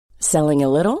Selling a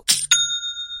little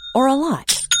or a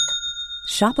lot?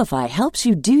 Shopify helps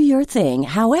you do your thing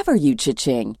however you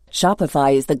cha-ching.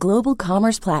 Shopify is the global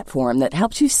commerce platform that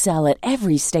helps you sell at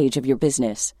every stage of your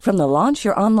business. From the launch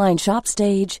your online shop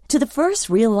stage to the first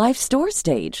real-life store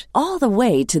stage, all the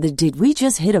way to the did we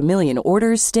just hit a million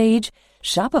orders stage.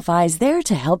 Shopify is there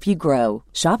to help you grow.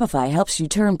 Shopify helps you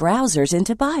turn browsers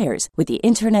into buyers with the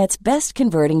internet's best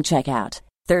converting checkout.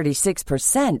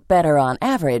 36% better on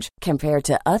average compared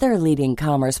to other leading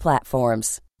commerce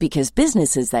platforms. Because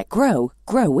businesses that grow,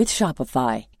 grow with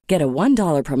Shopify. Get a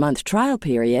 $1 per month trial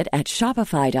period at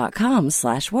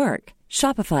shopify.com/work.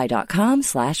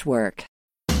 Shopify.com/work.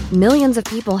 Millions of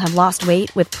people have lost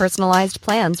weight with personalized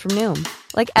plans from Noom.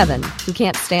 Like Evan, who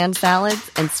can't stand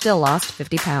salads and still lost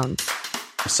 50 pounds.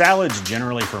 Salads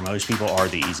generally for most people are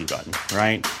the easy button,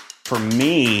 right? For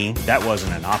me, that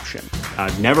wasn't an option. I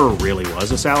never really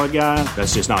was a salad guy.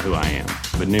 That's just not who I am.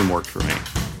 But Noom worked for me.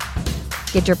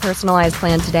 Get your personalized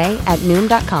plan today at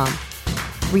Noom.com.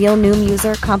 Real Noom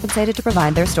user compensated to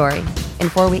provide their story. In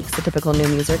 4 weeks, the typical Noom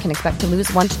user can expect to lose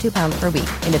 1 to 2 pounds per week.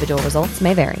 Individual results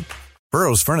may vary.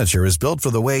 Burrow's furniture is built for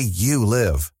the way you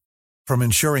live. From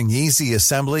ensuring easy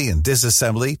assembly and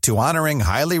disassembly to honoring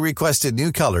highly requested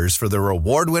new colors for their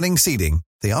award-winning seating,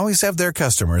 they always have their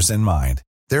customers in mind.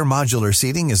 Their modular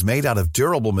seating is made out of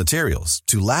durable materials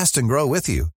to last and grow with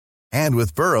you. And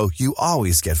with Burrow, you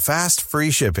always get fast,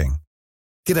 free shipping.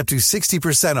 Get up to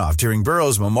 60% off during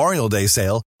Burrow's Memorial Day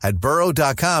sale at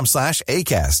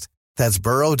burrow.com/ACAST. That's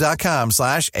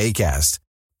burrow.com/ACAST.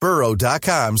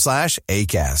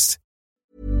 burrow.com/ACAST.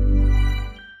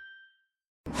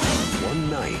 One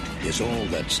night is all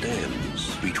that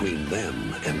stands between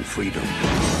them and freedom.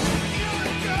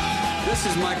 This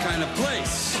is my kind of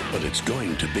place. But it's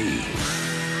going to be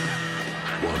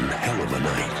one hell of a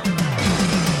night.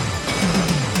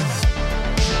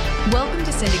 Welcome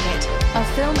to Syndicate, a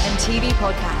film and TV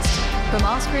podcast. From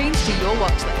our screens to your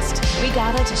watch list, we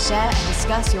gather to share and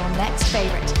discuss your next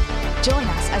favorite. Join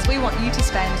us as we want you to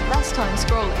spend less time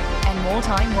scrolling and more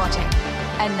time watching.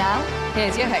 And now,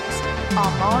 here's your host,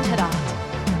 Armand Haddad.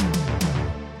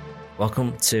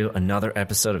 Welcome to another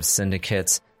episode of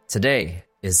Syndicate. Today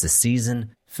is the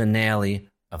season finale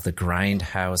of the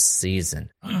Grindhouse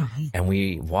season. And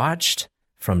we watched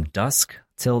From Dusk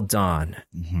Till Dawn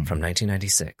from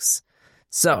 1996.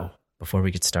 So, before we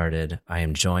get started, I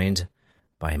am joined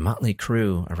by a motley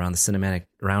crew around the Cinematic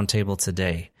Roundtable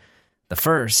today. The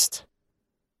first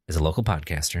is a local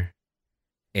podcaster,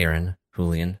 Aaron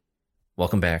Julian.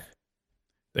 Welcome back.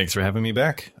 Thanks for having me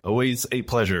back. Always a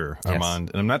pleasure, Armand.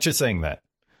 Yes. And I'm not just saying that.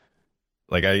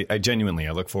 Like, I genuinely,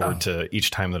 I look forward to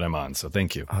each time that I'm on, so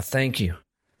thank you. Oh, thank you.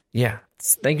 Yeah,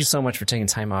 thank you so much for taking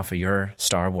time off of your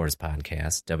Star Wars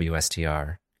podcast,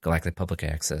 WSTR, Galactic Public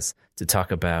Access, to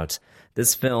talk about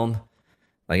this film.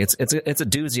 Like, it's a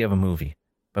doozy of a movie.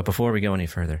 But before we go any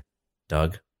further,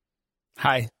 Doug.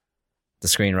 Hi. The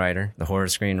screenwriter, the horror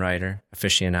screenwriter,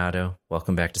 aficionado.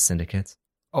 Welcome back to Syndicate.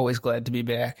 Always glad to be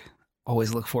back.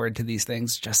 Always look forward to these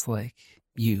things, just like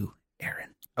you, Aaron.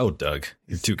 Oh, Doug,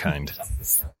 you're too kind.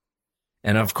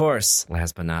 And of course,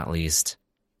 last but not least,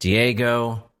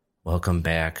 Diego. Welcome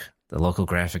back. The local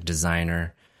graphic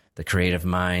designer, the creative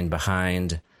mind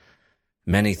behind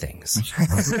many things.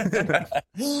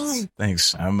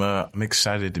 Thanks. I'm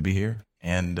excited to be here,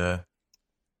 and I'm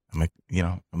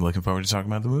looking forward to talking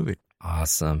about the movie.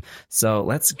 Awesome. So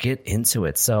let's get into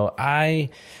it. So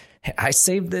I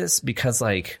saved this because,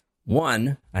 like,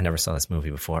 one, I never saw this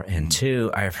movie before, and two,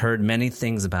 I've heard many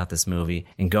things about this movie,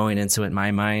 and going into it,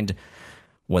 my mind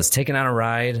was taken on a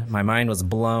ride. My mind was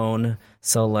blown.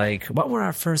 So, like, what were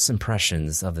our first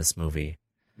impressions of this movie?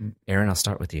 Aaron, I'll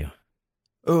start with you.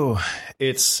 Oh,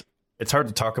 it's hard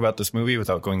to talk about this movie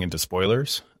without going into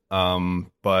spoilers.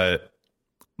 But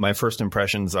my first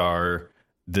impressions are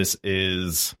this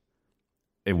is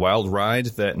a wild ride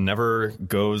that never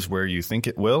goes where you think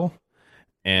it will.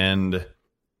 And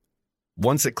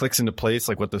once it clicks into place,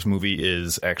 like what this movie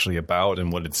is actually about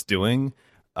and what it's doing,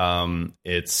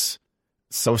 it's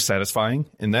so satisfying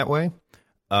in that way.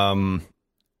 And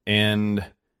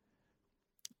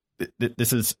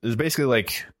this is basically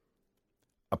like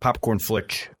a popcorn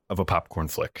flick of a popcorn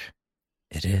flick.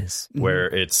 It is. Where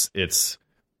it's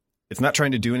not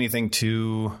trying to do anything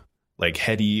too like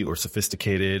heady or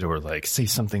sophisticated or like say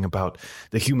something about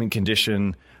the human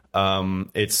condition.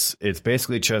 It's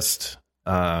basically just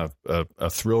a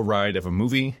thrill ride of a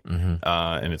movie,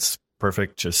 and it's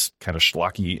perfect, just kind of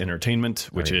schlocky entertainment,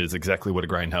 which is exactly what a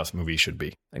Grindhouse movie should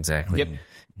be. Exactly. Yep.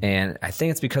 And I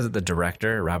think it's because of the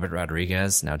director, Robert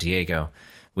Rodriguez. Now, Diego,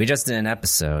 we just did an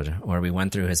episode where we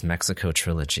went through his Mexico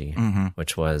trilogy,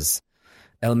 which was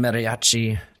El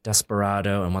Mariachi,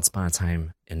 Desperado, and Once Upon a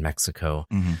Time in Mexico.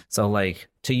 Mm-hmm. So, like,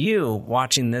 to you,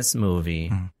 watching this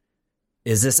movie,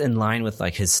 is this in line with,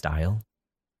 like, his style?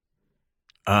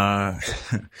 Not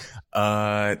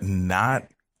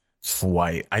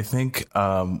quite. I think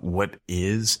what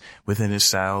is within his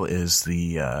style is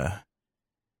the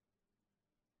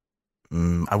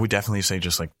I would definitely say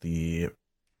just like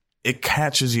it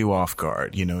catches you off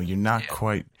guard. You know, you're not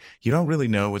quite, you don't really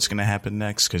know what's going to happen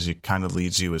next because it kind of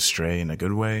leads you astray in a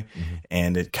good way. Mm-hmm.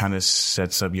 And it kind of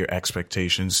sets up your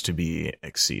expectations to be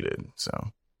exceeded.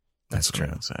 So that's true.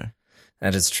 what I'd say.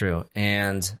 That is true.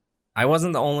 And I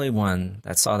wasn't the only one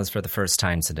that saw this for the first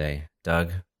time today.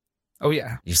 Doug, Oh,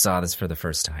 yeah. you saw this for the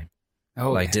first time.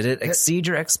 Oh, Like, yeah. did it exceed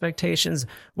your expectations?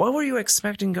 What were you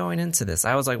expecting going into this?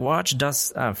 I was like, watch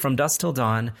From Dusk Till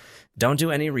Dawn. Don't do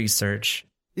any research.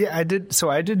 Yeah, I did. So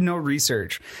I did no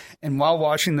research. And while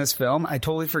watching this film, I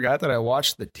totally forgot that I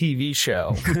watched the TV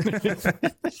show.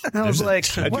 And I was like,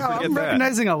 wow, I'm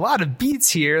recognizing a lot of beats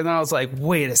here. And then I was like,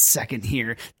 wait a second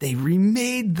here. They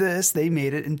remade this. They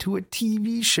made it into a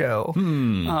TV show.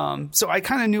 So I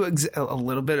kind of knew a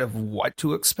little bit of what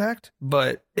to expect,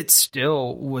 but it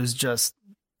still was just,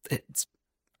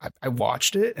 I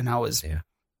watched it and I was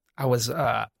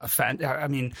offended. I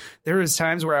mean, there was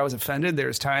times where I was offended.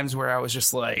 There's times where I was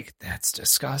just like, that's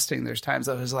disgusting. There's times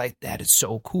I was like, that is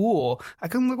so cool. I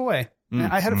couldn't look away.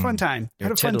 I had a fun time. You're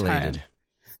had a fun titillated. time.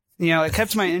 You know, it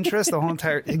kept my interest the whole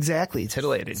entire, exactly.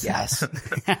 Titillated. Yes.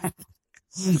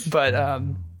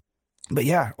 But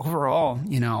yeah, overall,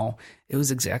 you know, it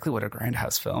was exactly what a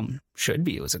Grindhouse film should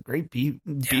be. It was a great B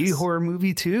horror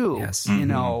movie too. Yes. You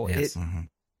know, Yes.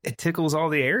 it tickles all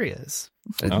the areas.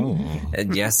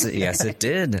 And yes, it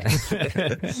did.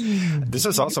 This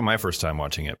is also my first time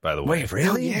watching it, by the way. Wait,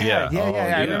 really? Yeah.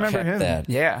 I remember Kept him. that.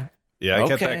 Yeah. Yeah, I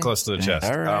kept Okay. that close to the chest.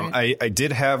 All right. I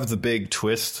did have the big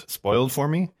twist spoiled for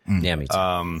me, Yeah, me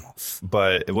too.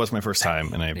 but it was my first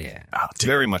time, and I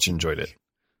very much enjoyed it.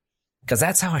 Because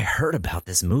that's how I heard about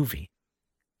this movie.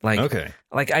 Like, Okay.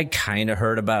 like I kind of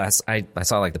heard about it. I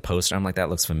saw like the poster. I'm like,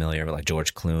 that looks familiar. With like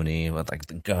George Clooney with like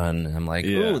the gun. And I'm like,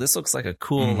 Yeah. ooh, this looks like a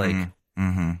cool like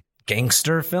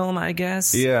gangster film, I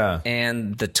guess. Yeah.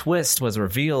 And the twist was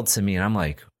revealed to me, and I'm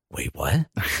like, wait, what?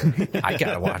 I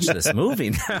gotta watch this movie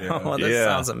now. This Yeah.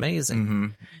 sounds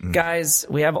amazing, guys.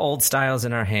 We have old styles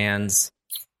in our hands.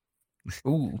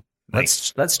 Ooh.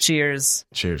 Let's cheers.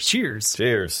 Cheers. Cheers.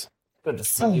 Cheers. Good to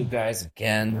see you guys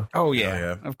again. Oh yeah,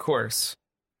 yeah. of course.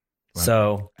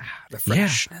 So, The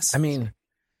freshness. I mean,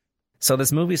 so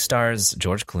this movie stars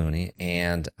George Clooney,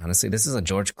 and honestly, this is a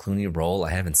George Clooney role I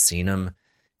haven't seen him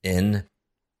in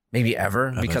maybe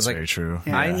ever because that's like very true.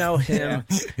 I know him.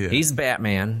 Yeah. He's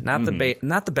Batman, not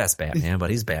the best Batman, but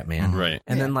he's Batman. Right.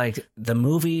 And then like the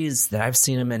movies that I've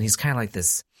seen him in, he's kind of like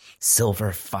this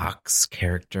silver fox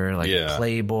character, like a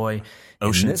playboy.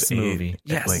 Ocean's in this movie,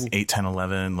 yes, like 8, 10,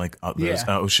 11, like those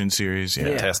Ocean series. Yeah.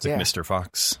 Fantastic Mr.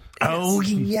 Fox. Oh,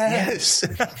 yes.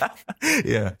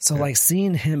 Yeah. So like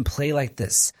seeing him play like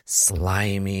this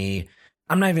slimy,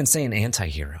 I'm not even saying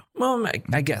anti-hero. Well,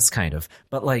 I guess kind of,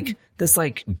 but like this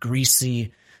like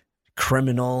greasy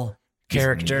criminal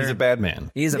character. He's a bad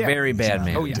man. He's a very bad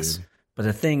man. Oh, yes. But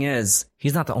the thing is,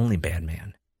 he's not the only bad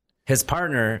man. His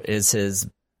partner is his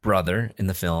brother in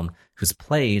the film, who's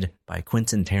played by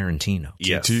Quentin Tarantino.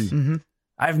 Yes.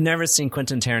 I've never seen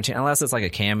Quentin Tarantino, unless it's like a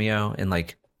cameo in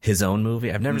like his own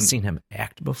movie. I've never seen him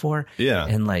act before. Yeah.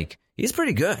 And like, he's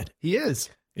pretty good. He is.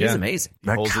 He's amazing. He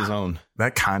holds his own.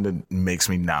 That kind of makes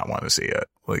me not want to see it.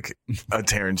 Like a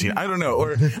Tarantino. I don't know.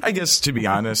 Or I guess to be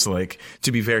honest, like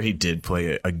to be fair, he did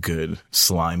play a good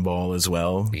slime ball as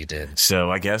well. He did. So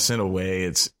I guess in a way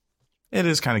it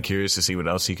is kind of curious to see what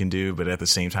else he can do. But at the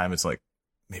same time, it's like,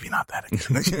 maybe not that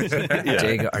good.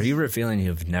 Diego, are you revealing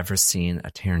you've never seen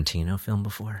a Tarantino film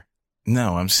before?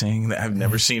 No, I'm saying that I've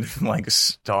never seen him like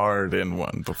starred in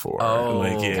one before. Oh,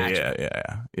 like,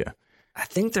 gotcha. yeah. I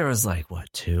think there was like,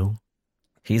 what, 2?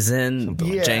 He's in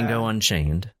Django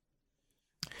Unchained.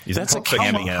 That's a How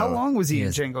cameo. long was he He in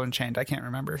is. Django Unchained? I can't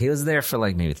remember. He was there for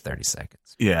like maybe 30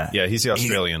 seconds. Yeah. Yeah, he's the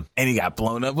Australian. And he got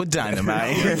blown up with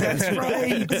dynamite. That's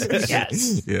right.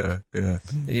 Yes. Yeah.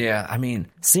 Yeah, I mean,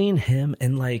 seeing him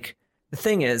and like the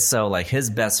thing is, so like his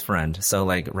best friend, so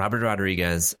like Robert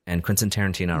Rodriguez and Quentin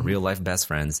Tarantino, are real life best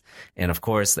friends, and of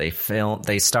course they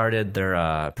started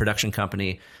their production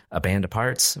company, A Band of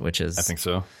Parts, which is I think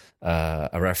so. a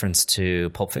reference to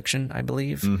Pulp Fiction, I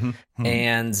believe,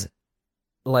 and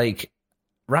like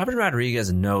Robert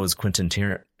Rodriguez knows Quentin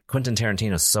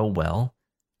Tarantino so well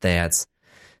that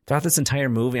throughout this entire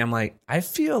movie, I'm like, I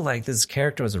feel like this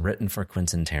character was written for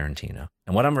Quentin Tarantino.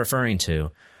 And what I'm referring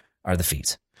to are the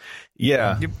feet.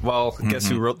 Yeah. Well, guess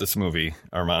who wrote this movie,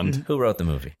 Armand? Who wrote the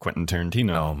movie? Quentin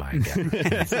Tarantino. Oh, my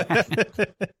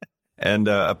God. And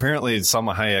apparently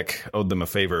Salma Hayek owed them a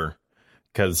favor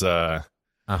because, or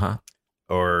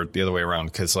the other way around,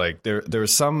 because like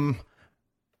there's some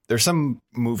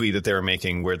movie that they were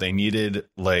making where they needed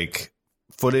like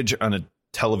footage on a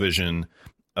television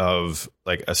of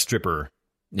like a stripper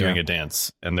doing a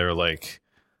dance, and they're like,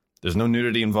 "There's no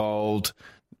nudity involved.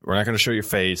 We're not going to show your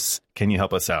face. Can you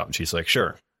help us out?" And she's like,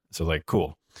 "Sure." So like,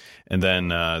 cool. And then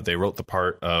they wrote the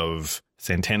part of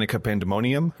Santanica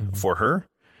Pandemonium for her.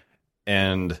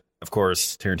 And of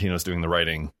course, Tarantino's doing the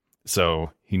writing,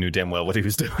 so he knew damn well what he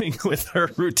was doing with her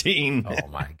routine. Oh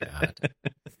my God.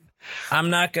 I'm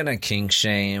not going to kink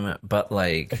shame, but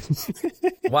like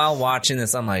while watching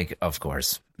this, I'm like, of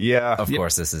course. Yeah. Of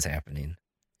course this is happening.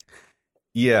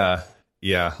 Yeah.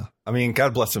 Yeah. I mean,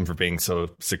 God bless him for being so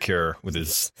secure with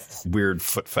his weird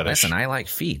foot fetish. Listen, I like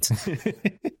feet.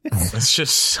 It's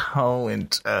just so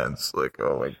intense. Like,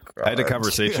 oh my God. I had a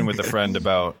conversation with a friend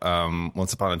about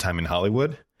Once Upon a Time in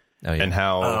Hollywood and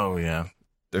how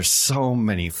there's so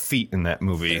many feet in that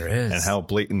movie and how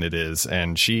blatant it is.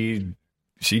 And she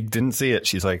didn't see it.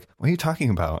 She's like, "What are you talking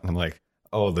about?" And I'm like,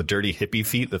 "Oh, the dirty hippie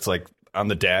feet that's like on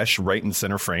the dash right in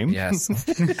center frame." Yes.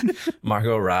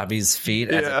 Margot Robbie's feet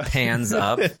as it pans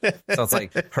up. So it's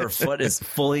like her foot is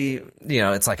fully,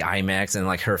 it's like IMAX, and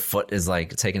like her foot is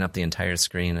like taking up the entire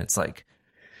screen. It's like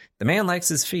the man likes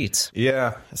his feet.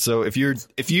 Yeah. So if you,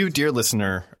 dear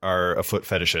listener, are a foot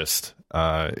fetishist,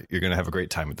 you're going to have a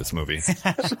great time with this movie.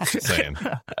 Just saying.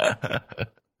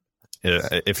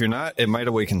 If you're not, it might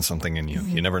awaken something in you.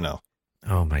 You never know.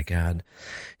 Oh my God.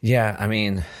 Yeah, I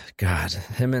mean, God,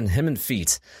 him and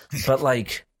feet. But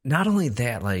like, not only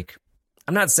that, like,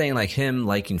 I'm not saying like him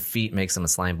liking feet makes him a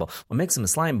slime ball. What makes him a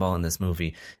slime ball in this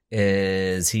movie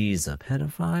is he's a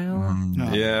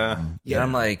pedophile. Yeah. And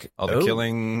I'm like, all the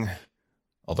killing,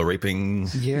 all the raping.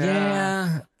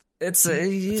 Yeah. It's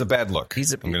a bad look.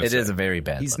 It is a very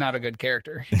bad look. He's not a good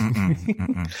character.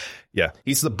 Yeah.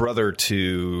 He's the brother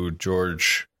to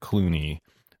George Clooney.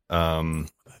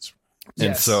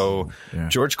 And so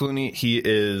George Clooney, he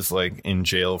is like in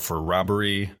jail for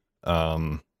robbery,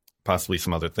 possibly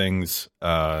some other things.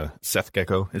 Seth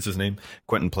Gecko is his name.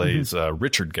 Quentin plays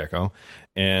Richard Gecko.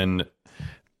 And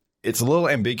it's a little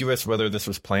ambiguous whether this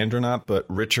was planned or not, but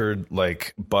Richard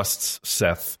like busts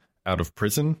Seth out of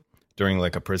prison during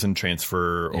like a prison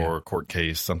transfer or court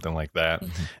case, something like that.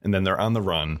 And then they're on the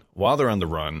run. While they're on the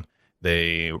run,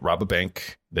 they rob a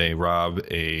bank, they rob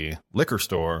a liquor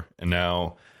store, and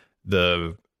now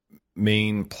the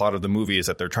main plot of the movie is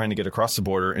that they're trying to get across the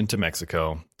border into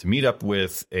Mexico to meet up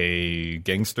with a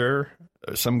gangster,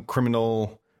 some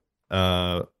criminal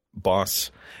boss.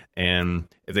 And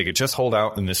if they could just hold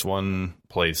out in this one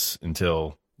place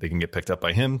until they can get picked up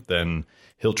by him, then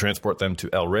he'll transport them to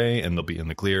El Rey and they'll be in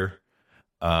the clear.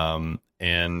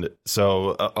 And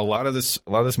so a lot of this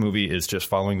movie is just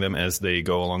following them as they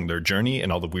go along their journey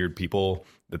and all the weird people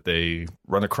that they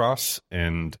run across.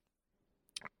 And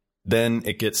then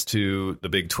it gets to the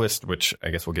big twist, which I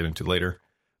guess we'll get into later.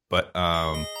 But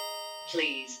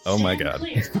please. Oh my God!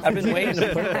 I've been waiting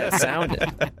to put that sound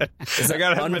in. It's an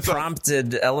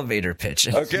unprompted elevator pitch.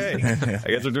 Okay, I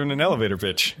guess we're doing an elevator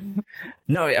pitch.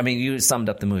 No, I mean you summed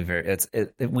up the movie very.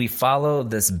 We follow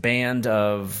this band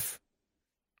of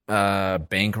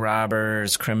bank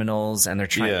robbers, criminals, and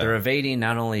they're evading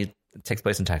not only. It takes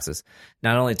place in Texas.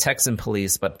 Not only Texan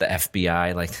police, but the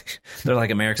FBI. Like they're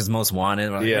like America's Most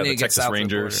Wanted. The Texas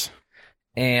Rangers.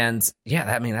 And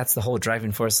that's the whole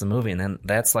driving force of the movie. And then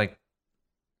that's like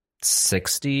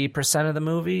 60% of the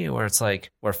movie, where it's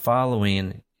like we're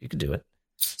following. You could do it.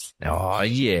 Oh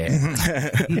yeah.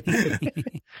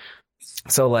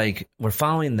 So like we're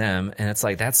following them, and it's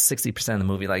like that's 60% of the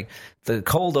movie. Like the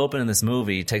cold open in this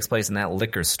movie takes place in that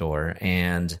liquor store,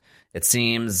 and it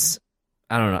seems.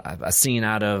 I don't know, a scene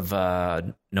out of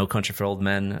No Country for Old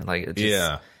Men. Like, it's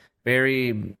just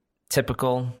very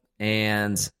typical.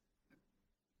 And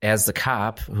as the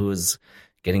cop who's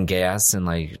getting gas and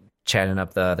like chatting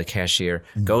up the cashier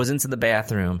goes into the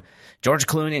bathroom, George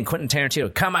Clooney and Quentin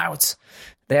Tarantino come out.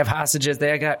 They have hostages.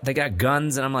 They got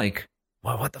guns. And I'm like,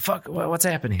 well, what the fuck? What's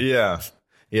happening? Yeah.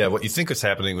 Yeah. What you think was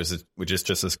happening was just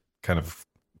this kind of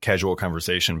casual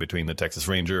conversation between the Texas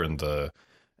Ranger and the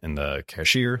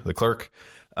cashier, the clerk.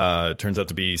 Turns out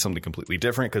to be something completely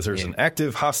different because there's an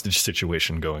active hostage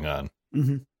situation going on.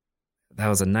 Mm-hmm. That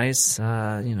was a nice,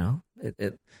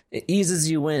 it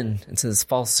eases you into this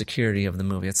false security of the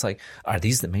movie. It's like, are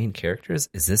these the main characters?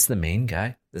 Is this the main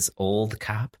guy? This old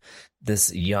cop?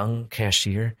 This young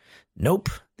cashier? Nope.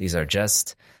 These are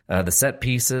just The set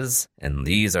pieces, and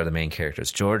these are the main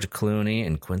characters: George Clooney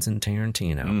and Quentin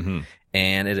Tarantino. Mm-hmm.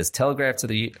 And it is telegraphed to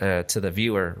the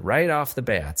viewer right off the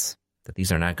bats that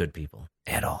these are not good people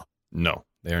at all. No,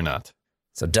 they are not.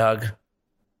 So, Doug,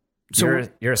 you're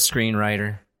a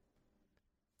screenwriter.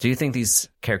 Do you think these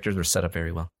characters were set up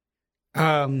very well?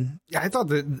 I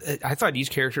thought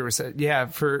each character was set. Yeah,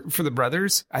 for the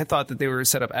brothers, I thought that they were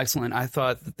set up excellent. I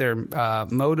thought that their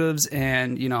motives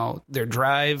and their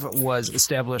drive was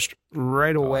established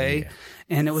right away,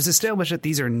 and it was established that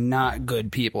these are not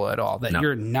good people at all. That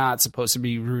you're not supposed to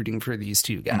be rooting for these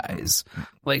two guys.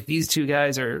 Like, these two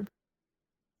guys are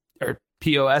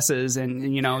POSs,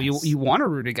 and you want to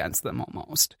root against them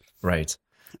almost. Right.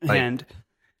 And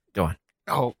go on.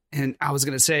 Oh, and I was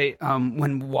going to say,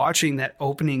 when watching that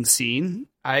opening scene,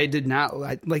 I did not,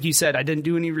 like you said, I didn't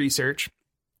do any research.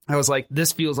 I was like,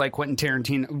 this feels like Quentin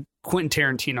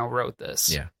Tarantino wrote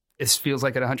this. Yeah. It feels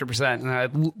like it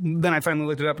 100%. And then I finally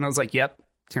looked it up and I was like, yep,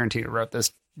 Tarantino wrote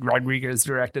this. Rodriguez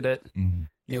directed it. Mm-hmm.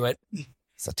 Knew it.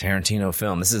 It's a Tarantino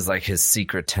film. This is like his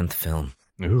secret 10th film.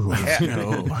 Ooh.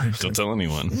 Don't tell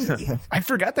anyone. I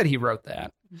forgot that he wrote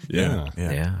that.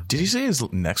 Yeah. Did he say his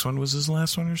next one was his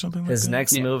last one or something like that? His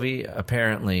next movie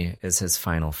apparently is his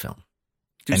final film.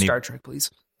 Do Star Trek,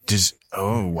 please.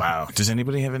 Wow. Does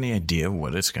anybody have any idea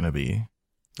what it's going to be?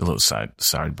 A little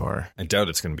sidebar. I doubt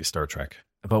it's going to be Star Trek.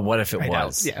 But what if it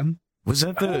was? Yeah. Was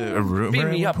that a rumor? Beat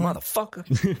me up, motherfucker.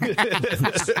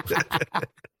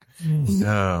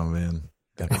 Oh, man.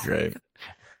 That'd be great.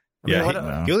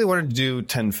 Yeah, he only wanted to do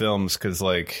 10 films because,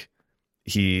 like,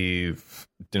 he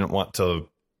didn't want to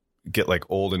get, like,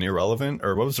 old and irrelevant,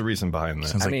 or what was the reason behind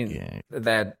that? I mean,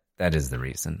 that is the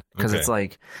reason. Because it's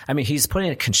like, I mean, he's putting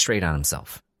a constraint on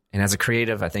himself. And as a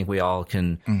creative, I think we all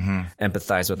can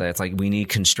empathize with that. It's like, we need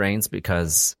constraints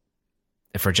because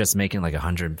if we're just making, like,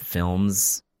 100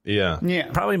 films,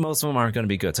 probably most of them aren't going to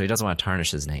be good. So he doesn't want to tarnish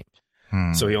his name.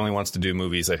 So he only wants to do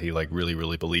movies that he, like, really,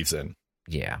 really believes in.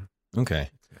 Yeah. Okay.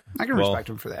 I can respect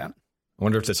him for that. I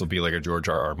wonder if this will be like a George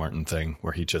R.R. Martin thing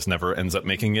where he just never ends up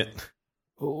making it.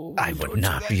 I would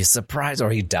not be surprised. Or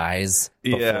he dies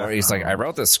before. He's like, I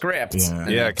wrote the script. And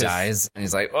he dies. And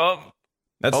he's like, oh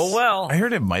well. I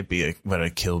heard it might be a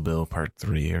Kill Bill Part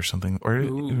 3 or something. Or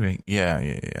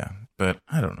yeah. But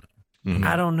I don't know. Mm-hmm.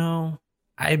 I don't know.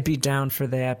 I'd be down for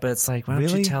that, but it's like, why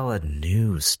don't you tell a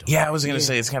new story? Yeah, I was going to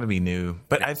say it's got to be new.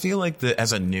 But I feel like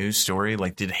as a new story,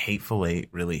 like, did Hateful Eight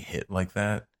really hit like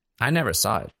that? I never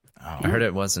saw it. Oh. I heard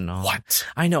it wasn't all. What?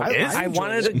 I know. I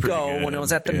wanted to go when it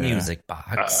was at the Music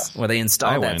Box where they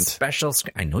installed that special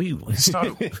screen. I know you went.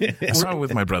 I saw it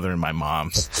with my brother and my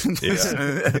mom. That's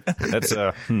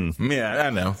Yeah, I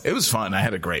know. It was fun. I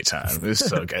had a great time. It was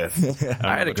so good.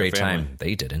 I had a great time.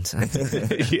 They didn't.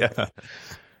 Yeah.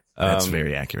 That's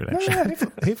very accurate, actually.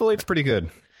 Hateful Eight's pretty good.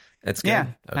 It's good. Yeah,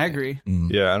 okay. I agree.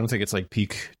 Yeah, I don't think it's like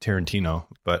peak Tarantino,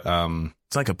 but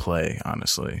it's like a play,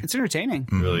 honestly. It's entertaining.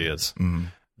 It really is.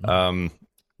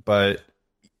 But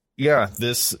yeah,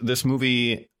 this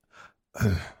movie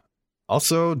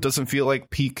also doesn't feel like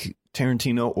peak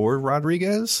Tarantino or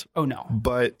Rodriguez. Oh no.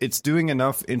 But it's doing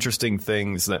enough interesting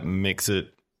things that makes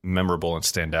it memorable and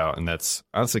stand out, and that's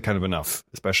honestly kind of enough,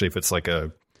 especially if it's like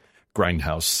a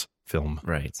grindhouse film.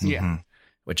 Right. Yeah.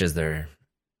 Which is their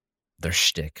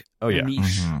shtick. Oh yeah.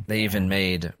 They even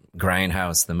made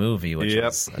Grindhouse the movie, which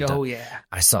was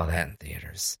I saw that in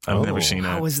theaters. I've never seen it.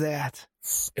 How was that?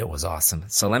 It was awesome.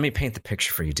 So let me paint the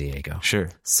picture for you, Diego. Sure.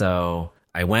 So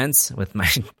I went with my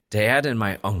dad and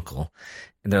my uncle,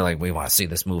 and they're like, we want to see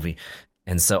this movie.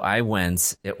 And so I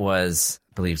went. It was,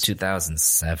 I believe,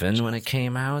 2007 when it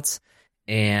came out,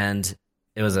 and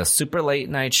it was a super late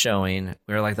night showing.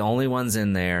 We were like the only ones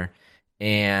in there,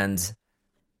 and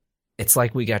it's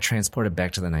like we got transported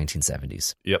back to the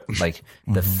 1970s. Yep. Like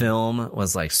the film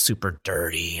was like super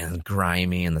dirty and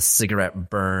grimy, and the cigarette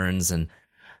burns. And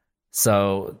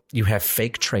so you have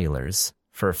fake trailers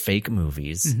for fake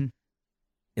movies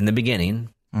in the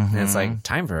beginning. And it's like,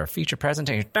 time for a feature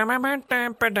presentation. And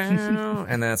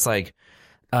then it's like,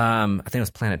 I think it was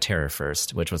Planet Terror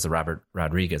first, which was the Robert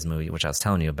Rodriguez movie, which I was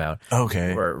telling you about.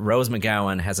 Okay. Where Rose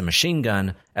McGowan has a machine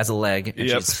gun as a leg, and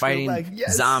she's fighting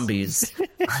zombies.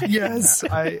 Yes.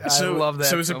 I love that.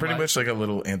 So is it pretty much like a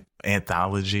little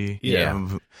anthology? Yeah.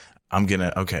 I'm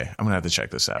gonna have to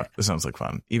check this out. This sounds like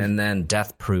fun. And then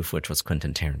Death Proof, which was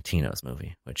Quentin Tarantino's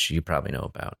movie, which you probably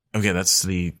know about. Okay, that's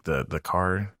the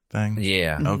car thing.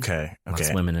 Yeah. Okay.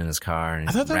 Lots women in his car. And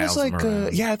I thought that was like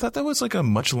I thought that was like a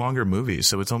much longer movie.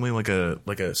 So it's only like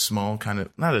a small kind of,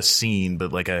 not a scene,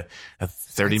 but like a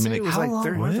 30-minute. It was How like long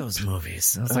 30 were those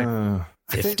movies? It was like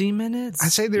 50 minutes.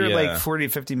 I'd say they were like 40,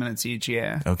 50 minutes each.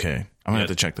 Yeah. Okay, I'm gonna have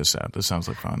to check this out. This sounds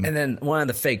like fun. And then one of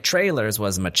the fake trailers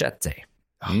was Machete.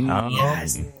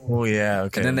 Yes. Oh yeah.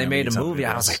 Okay. And then they made a movie.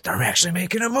 I was like, they're actually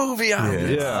making a movie out of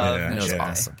it. And it was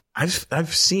awesome.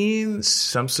 I've seen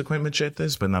subsequent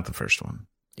Machetes, but not the first one.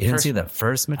 You didn't see the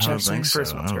first Machete? I don't think so.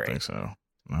 First one's I don't great. think so.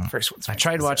 No. First one's I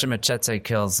tried watching Machete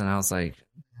Kills, and I was like,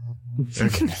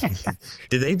 Okay.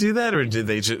 Did they do that, or did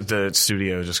they the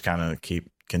studio just kind of keep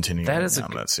continuing that is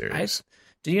on that series?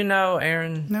 Do you know,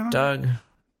 Aaron, No. Doug?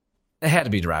 It had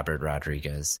to be Robert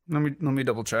Rodriguez. Let me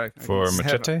double check. For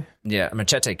Machete? Yeah,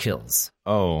 Machete Kills.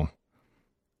 Oh,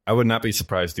 I would not be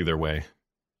surprised either way.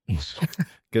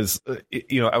 Because,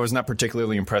 I was not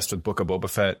particularly impressed with Book of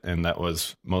Boba Fett, and that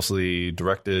was mostly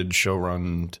directed,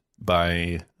 showrun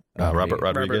by Robert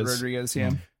Rodriguez. Robert Rodriguez,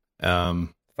 yeah.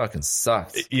 Fucking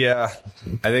sucks. Yeah,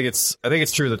 I think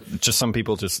it's true that just some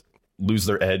people just lose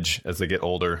their edge as they get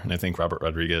older, and I think Robert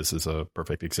Rodriguez is a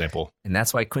perfect example. And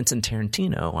that's why Quentin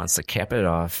Tarantino wants to cap it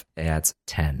off at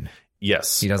 10.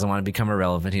 Yes. He doesn't want to become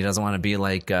irrelevant. He doesn't want to be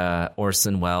like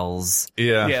Orson Welles.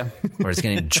 Yeah. Where he's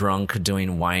getting drunk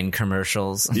doing wine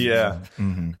commercials. Yeah.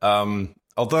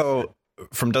 Although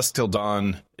From Dusk Till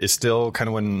Dawn is still kind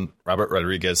of when Robert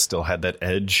Rodriguez still had that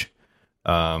edge.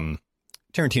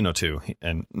 Tarantino too,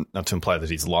 and not to imply that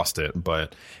he's lost it,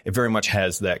 but it very much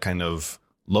has that kind of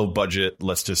low budget,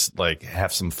 let's just like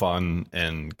have some fun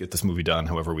and get this movie done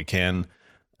however we can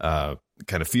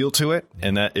kind of feel to it.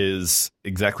 And that is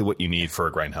exactly what you need for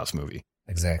a Grindhouse movie.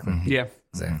 Exactly. Yeah.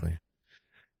 Exactly.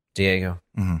 Diego,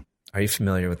 are you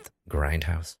familiar with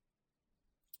Grindhouse?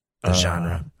 The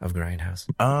genre of Grindhouse?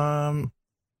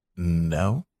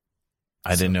 No.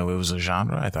 I didn't know it was a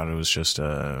genre. I thought it was just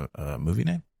a movie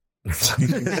name.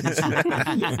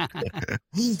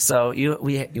 So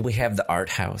we have the art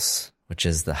house, which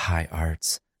is the high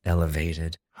arts,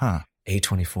 elevated,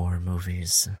 A24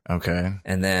 movies. Okay.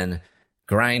 And then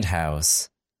Grindhouse,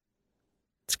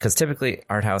 because typically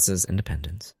art house is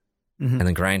independent. And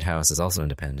then Grindhouse is also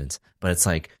independent, but it's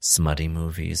like smutty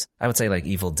movies. I would say like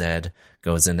Evil Dead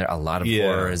goes in there. A lot of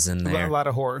horror is in there. A lot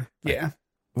of horror. Yeah.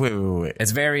 Wait. It's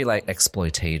very like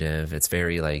exploitative. It's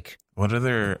very like, what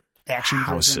other action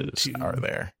houses are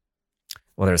there?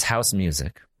 Well, there's house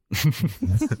music. I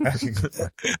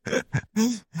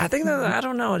think that I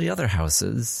don't know the other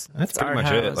houses. That's pretty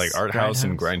much it. Like art house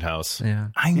and Grindhouse. Yeah.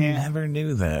 I never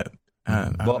knew that.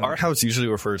 Well, art house usually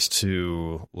refers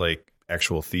to like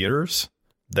actual theaters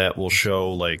that will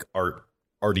show like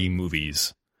arty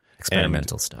movies,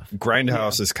 experimental stuff.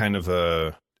 Grindhouse is kind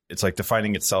of it's like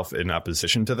defining itself in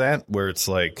opposition to that, where it's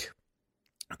like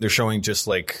they're showing just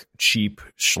like cheap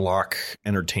schlock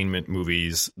entertainment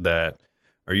movies that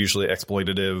are usually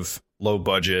exploitative, low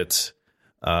budget,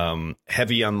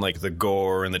 heavy on like the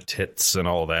gore and the tits and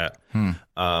all that.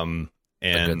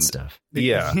 And the good stuff.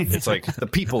 Yeah, it's like the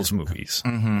people's movies.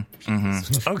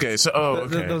 Okay, so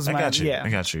okay, those I got you. yeah. I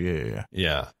got you.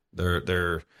 Yeah.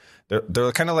 They're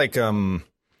kind of like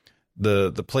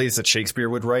the plays that Shakespeare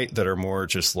would write that are more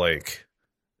just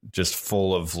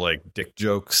full of like dick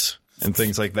jokes and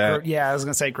things like that. Yeah, I was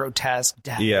gonna say grotesque.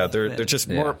 Yeah, they're just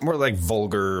more like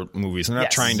vulgar movies. They're not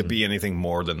trying to be anything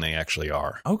more than they actually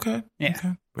are. Okay. Yeah.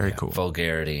 Okay. Very cool.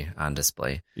 Vulgarity on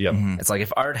display. Yep. It's like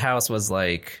if art house was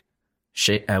like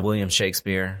William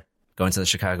Shakespeare going to the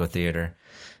Chicago theater,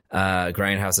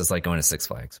 Grindhouse is like going to Six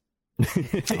Flags.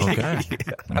 Okay.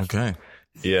 Okay.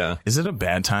 Yeah. Is it a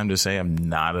bad time to say I'm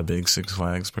not a big Six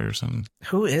Flags person?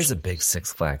 Who is a big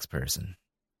Six Flags person?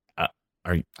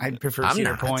 I'd prefer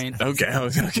Cedar Point.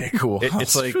 Okay, cool.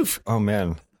 It's like, oh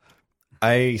man,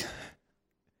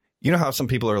 you know how some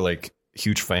people are like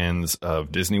huge fans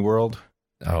of Disney World?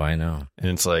 Oh, I know.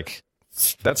 And it's like,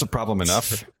 that's a problem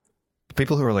enough.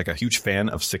 People who are like a huge fan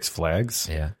of Six Flags.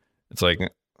 Yeah. It's like, what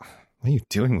are you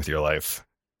doing with your life?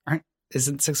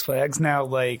 Isn't Six Flags now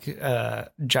like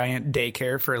giant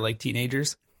daycare for like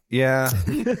teenagers? Yeah.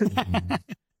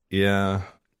 Yeah.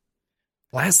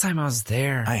 Last time I was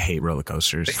there, I hate roller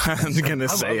coasters. I'm gonna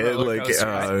say it. Like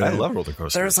I love roller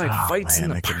coasters. There was like fights in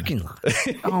the parking lot.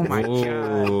 Oh my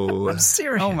god! I'm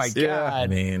serious. Oh my god! Yeah. I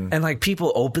mean, And like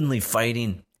people openly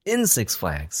fighting in Six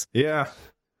Flags. Yeah.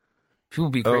 People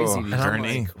be crazy. And I'm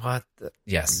Gurney. like, what?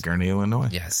 Yes. Gurney, Illinois.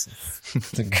 Yes.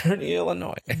 The Gurney,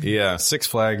 Illinois. Yeah. Six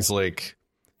Flags, like,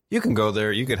 you can go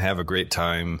there, you can have a great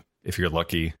time. if you're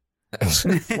lucky.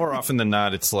 More often than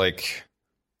not, it's like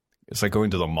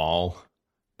going to the mall,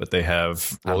 but they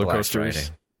have roller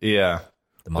coasters. Yeah,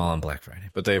 the mall on Black Friday,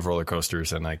 but they have roller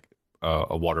coasters and like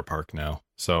a water park now.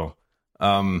 So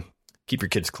keep your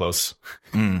kids close.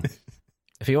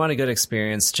 If you want a good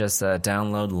experience, just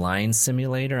download Line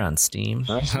Simulator on Steam.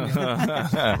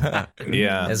 Yeah,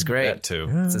 it's great. That too.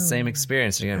 It's the same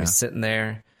experience. You're going to be sitting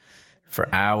there for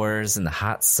hours in the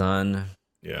hot sun.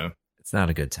 Yeah. It's not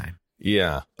a good time.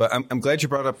 Yeah, but I'm glad you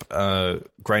brought up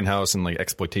Grindhouse and like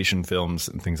exploitation films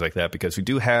and things like that, because we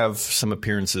do have some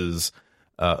appearances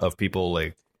of people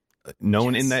like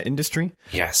known in that industry.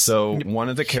 Yes. So one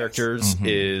of the characters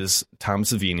is Tom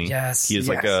Savini. Yes. He is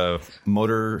like a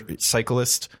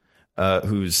motorcyclist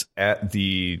who's at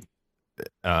the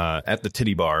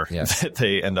titty bar that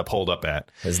they end up holed up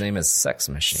at. His name is Sex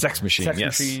Machine. Sex Machine,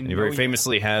 yes. And he very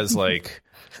famously has like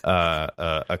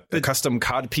a custom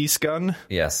codpiece gun.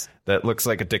 Yes. That looks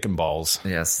like a dick and balls.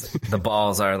 Yes. The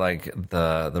balls are like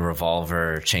the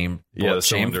revolver chamber. Yeah, the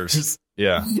cylinders.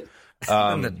 Yeah.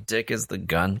 And the dick is the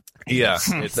gun. Yeah.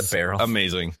 It's the barrel.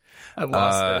 Amazing. I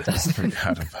lost it. I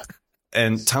forgot about that.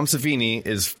 And Tom Savini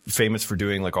is famous for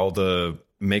doing like all the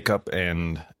makeup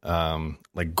and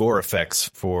like gore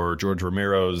effects for George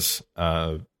Romero's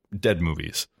Dead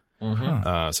movies.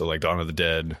 So like Dawn of the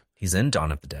Dead. He's in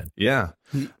Dawn of the Dead. Yeah.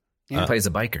 He plays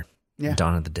a biker in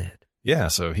Dawn of the Dead. Yeah,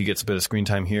 so he gets a bit of screen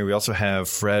time here. We also have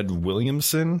Fred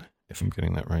Williamson, if I'm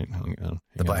getting that right.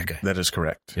 The black guy. That is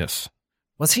correct. Yes.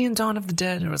 Was he in Dawn of the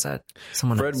Dead, or was that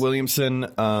someone Fred else? Williamson.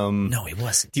 No, he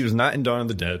wasn't. He was not in Dawn of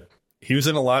the Dead. He was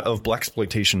in a lot of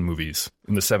blaxploitation movies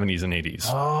in the 70s and 80s.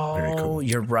 Oh, very cool.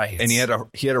 You're right. And he had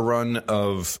a run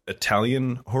of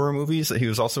Italian horror movies that he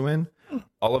was also in.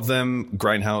 All of them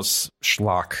Grindhouse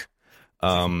schlock.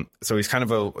 So he's kind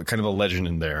of a legend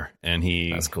in there, and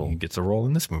That's cool. He gets a role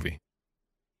in this movie.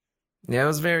 Yeah, it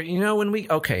was very,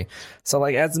 okay. So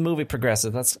like as the movie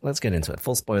progresses, let's get into it.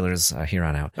 Full spoilers here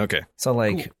on out. Okay. So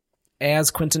like as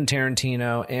Quentin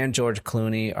Tarantino and George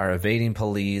Clooney are evading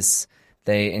police,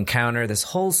 they encounter this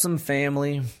wholesome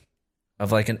family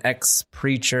of like an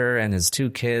ex-preacher and his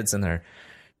two kids, and they're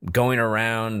going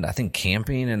around, I think,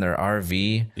 camping in their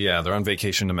RV. Yeah, they're on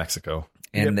vacation to Mexico.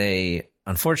 And they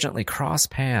unfortunately cross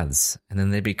paths, and then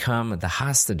they become the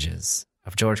hostages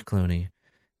of George Clooney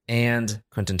and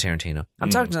Quentin Tarantino. I'm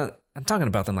talking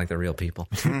about them like they're real people.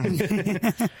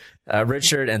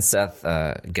 Richard and Seth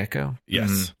Gecko.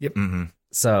 Yes. Yep. Mm-hmm.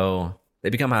 So they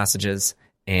become hostages,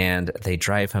 and they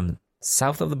drive him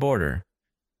south of the border,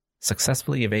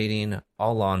 successfully evading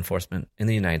all law enforcement in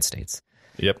the United States.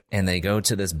 Yep. And they go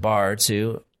to this bar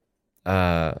to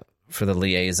for the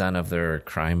liaison of their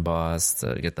crime boss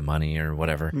to get the money or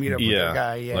whatever. Meet up with the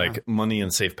guy, like money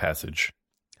and safe passage.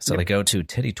 So they go to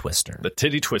Titty Twister. The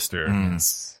Titty Twister.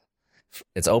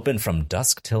 It's open from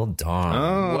dusk till dawn.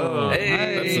 Oh, whoa!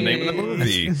 Hey. That's the name of the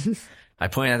movie. I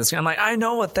pointed at the screen. I'm like, I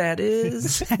know what that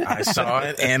is. I saw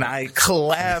it and I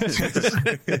clapped.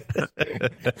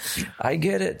 I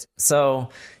get it. So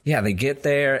yeah, they get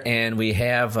there and we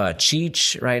have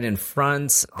Cheech right in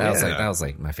front. That was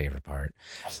like my favorite part,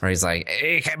 where he's like,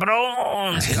 "Hey,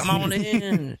 Cabron, come on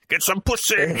in, get some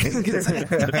pussy."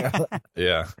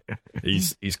 Yeah,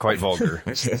 he's quite vulgar.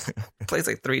 He plays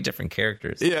like 3 different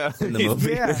characters. Yeah, in the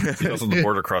movie. Yeah. He's also the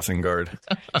border crossing guard.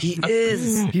 He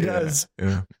is. He does.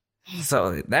 Yeah.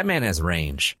 So that man has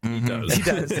range. He does. He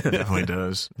does. Definitely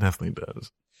does. Definitely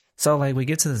does. So like we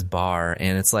get to this bar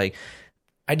and it's like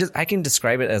I can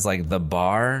describe it as like the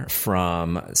bar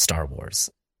from Star Wars.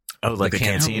 Oh, like the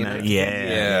cantina.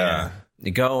 Yeah.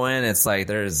 You go in, it's like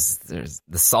there's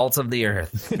the salt of the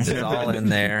earth. It's all in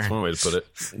there. That's one way to put it.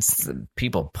 It's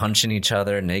people punching each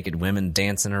other, naked women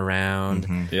dancing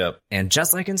around. Yep. And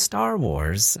just like in Star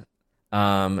Wars,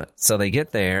 so they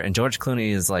get there and George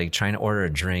Clooney is like trying to order a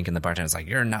drink and the bartender's like,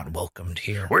 "You're not welcomed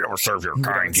here. We don't serve your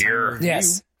kind here."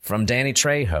 Yes. From Danny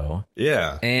Trejo.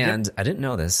 Yeah. And I didn't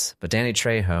know this, but Danny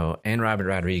Trejo and Robert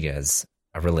Rodriguez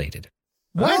are related.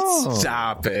 What? Oh.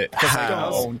 Stop it.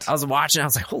 I was watching, I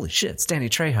was like, holy shit, it's Danny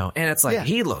Trejo. And it's like,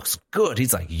 he looks good.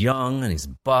 He's like young and he's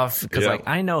buff. Because like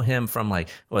I know him from like,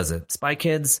 what was it, Spy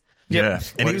Kids? Yeah.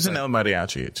 And he was in El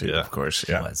Mariachi too, of course.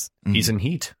 Yeah. He was. He's in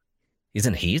Heat. He's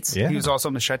in Heat? Yeah. He was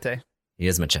also Machete. He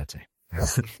is Machete.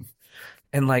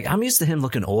 And like, I'm used to him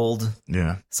looking old.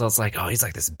 Yeah. So it's like, oh, he's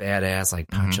like this badass, like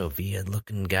Pancho Villa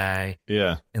looking guy.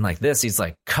 Yeah. And like this, he's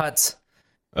like cut.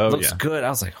 Oh, looks good. I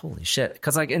was like, holy shit.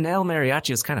 Because like in El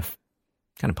Mariachi, it's kind of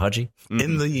pudgy.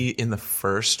 In the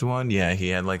first one, yeah, he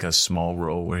had like a small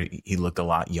role where he looked a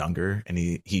lot younger, and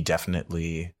he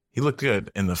looked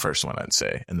good in the first one, I'd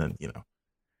say. And then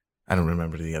I don't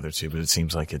remember the other two, but it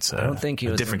seems like it's I don't think he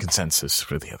a was different consensus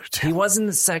for the other two. He was in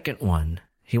the second one.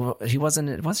 He wasn't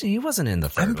in the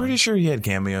third I'm pretty one. sure he had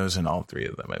cameos in all three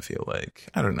of them, I feel like.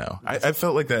 I don't know. I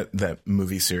felt like that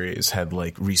movie series had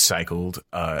like recycled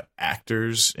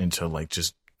actors into like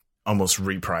just almost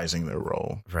reprising their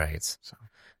role. Right. So,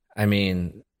 I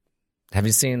mean, have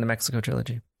you seen the Mexico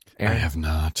trilogy, Aaron? I have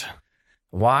not.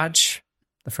 Watch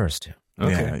the first two.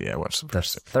 Okay. Yeah, watch the The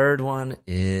third one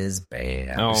is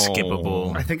bad. Oh.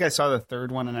 Skippable. I think I saw the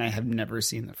third one, and I have never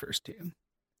seen the first two.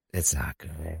 It's not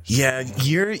good. Yeah,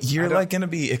 you're like going to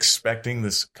be expecting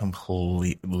this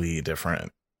completely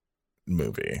different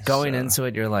movie. Going into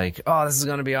it, you're like, oh, this is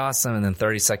going to be awesome. And then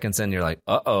 30 seconds in, you're like,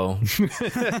 uh-oh.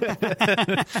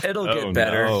 It'll get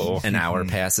better. No. An hour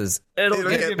passes. It'll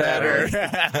get better.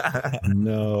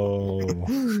 No.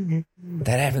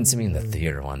 That happened to me in the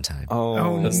theater one time.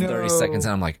 Oh, It was 30 seconds,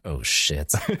 and I'm like, oh,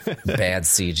 shit. Bad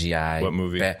CGI. What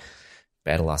movie?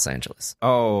 Bad Los Angeles.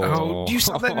 Oh, you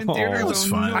saw that in theaters? That was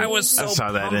fun. I was so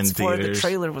saw that pumped in for it. The theaters.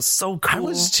 trailer was so cool. I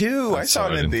was too. I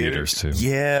saw it in theaters too.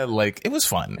 Yeah, like it was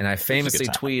fun. And I famously It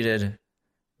was a good tweeted,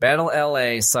 Battle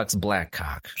LA sucks black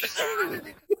cock.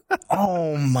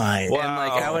 Oh my! And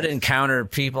like I would encounter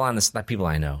people on this, not people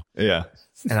I know. Yeah.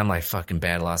 And I'm like, fucking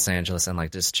Bad Los Angeles. And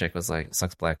like this chick was like,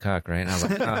 sucks black cock, right? And I was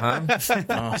like,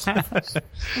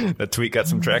 That tweet got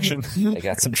some traction. They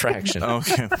got some traction.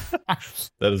 Okay.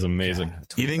 That is amazing.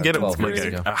 You didn't get 12 like years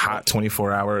ago. a hot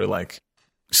 24-hour like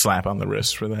slap on the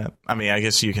wrist for that. I mean, I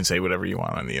guess you can say whatever you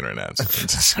want on the internet. So it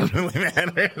doesn't really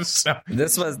matter. So.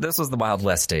 This was the Wild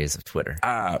West days of Twitter.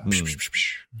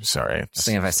 Sorry. I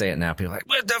think if I say it now, people are like,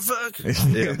 what the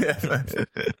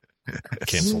fuck?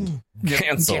 Canceled.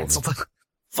 Canceled.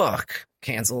 Fuck.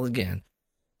 Canceled again.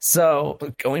 So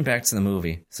going back to the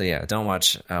movie. So yeah, don't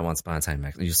watch Once Upon a Time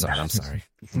Max. You saw it. I'm sorry.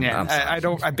 Yeah, I'm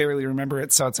sorry. I barely remember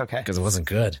it, so it's okay. Because it wasn't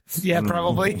good. Yeah,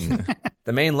 probably.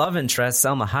 The main love interest,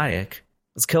 Selma Hayek,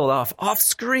 was killed off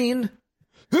screen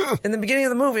in the beginning of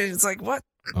the movie. It's like, what?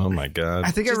 Oh my god.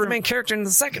 I think She's the main character in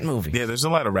the second movie. Yeah, there's a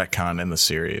lot of retcon in the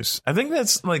series. I think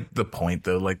that's like the point,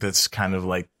 though. Like that's kind of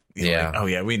like, like, oh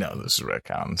yeah, we know this is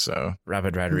retcon. So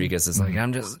Robert Rodriguez is like,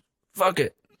 fuck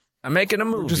it. I'm making a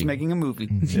movie. We're just making a movie.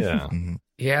 Yeah.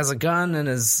 He has a gun in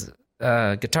his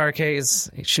guitar case.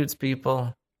 He shoots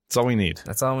people. That's all we need.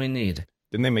 That's all we need.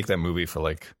 Didn't they make that movie for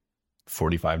like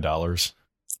 $45?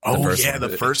 Oh yeah, the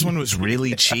first one was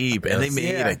really cheap, and they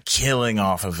made a killing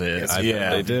off of it. Yeah,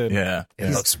 they did. Yeah,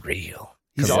 It looks real.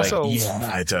 He's also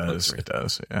it does. It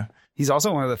does. Yeah. He's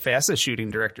also one of the fastest shooting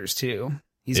directors too.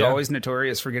 He's always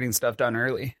notorious for getting stuff done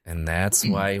early. And that's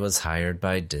why he was hired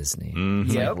by Disney. Mm-hmm.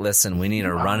 He's like, listen, we need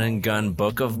a run and gun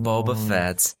Book of Boba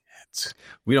Fett.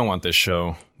 We don't want this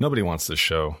show. Nobody wants this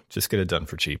show. Just get it done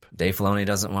for cheap. Dave Filoni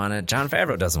doesn't want it. John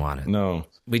Favreau doesn't want it. No.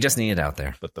 We just need it out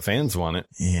there. But the fans want it.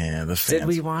 Yeah, the fans. Did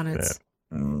we want it?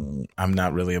 I'm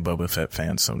not really a Boba Fett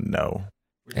fan, so no.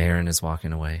 Aaron is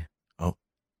walking away. Oh.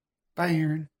 Bye,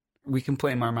 Aaron. We can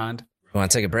play Marmand. You want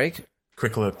to take a break?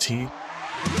 Quick little tea.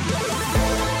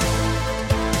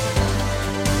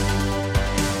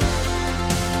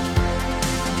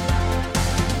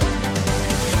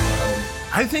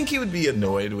 I think he would be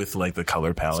annoyed with like the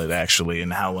color palette actually,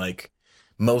 and how like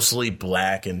mostly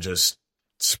black and just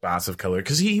spots of color,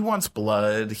 because he wants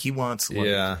blood. He wants like,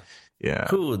 yeah.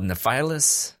 Who?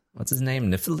 Nephilus? What's his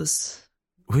name? Nifilus?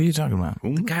 Who are you talking about?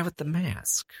 The guy with the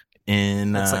mask.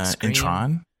 In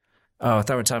Tron? Oh, I thought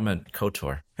we were talking about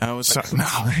KOTOR. I was talking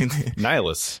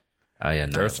Nihilus. Oh yeah,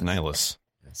 Darth Nihilus.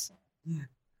 Yes.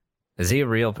 Is he a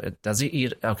real? Does he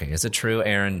eat? Okay, is it true,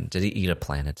 Aaron? Did he eat a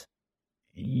planet?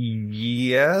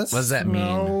 Yes. What does that mean?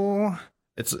 No.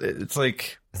 It's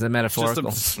like, is it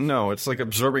metaphorical? No, it's like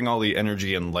absorbing all the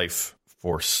energy and life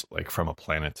force like from a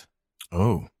planet.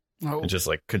 Oh. And just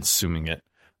like consuming it.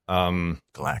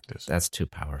 Galactus. That's too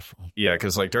powerful. Yeah,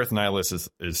 because like Darth Nihilus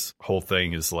is whole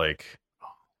thing is like,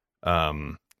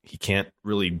 he can't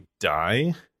really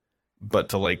die, but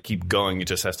to like keep going, he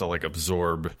just has to like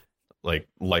absorb like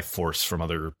life force from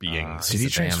other beings. Did he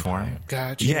transform?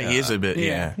 Gotcha. Yeah, he is a bit.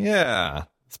 Yeah.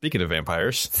 Speaking of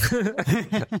vampires.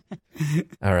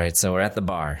 All right, so we're at the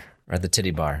bar. We're at the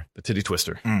titty bar. The titty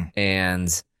twister.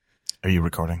 And are you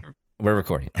recording? We're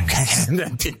recording. Okay.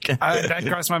 That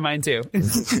crossed my mind too.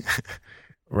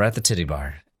 We're at the titty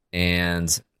bar,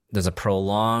 and there's a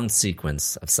prolonged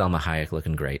sequence of Selma Hayek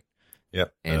looking great.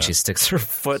 Yep. And she sticks her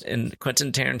foot in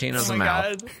Quentin Tarantino's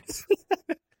mouth.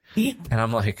 And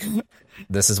I'm like,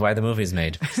 this is why the movie's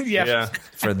made. Yeah.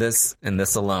 For this and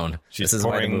this alone. This is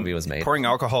why the movie was made. Pouring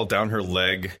alcohol down her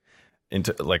leg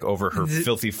into like over her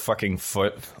filthy fucking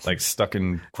foot, like stuck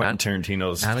in Quentin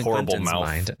Tarantino's horrible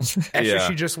mouth. After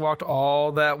she just walked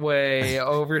all that way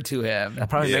over to him. That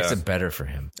probably makes it better for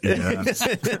him.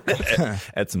 Yeah.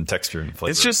 Add some texture and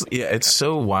flavor. It's just, it's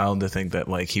so wild to think that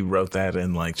like he wrote that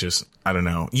and like just, I don't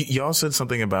know. Y'all said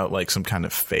something about like some kind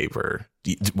of favor.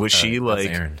 Was she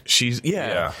like, she's,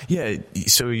 yeah.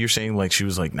 So you're saying like she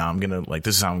was like, nah, I'm gonna like,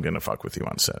 this is how I'm gonna fuck with you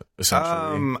on set,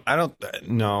 essentially. I don't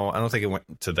think it went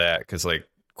to that because like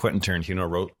Quentin Tarantino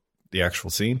wrote the actual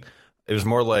scene. It was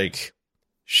more like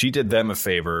she did them a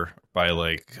favor by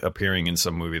like appearing in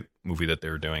some movie that they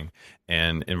were doing,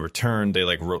 and in return they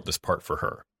like wrote this part for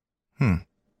her.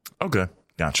 Okay,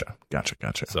 gotcha.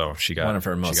 So she got one of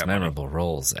her most memorable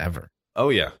roles ever. Oh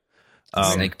yeah.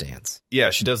 Snake dance. Yeah,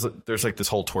 she does. There's like this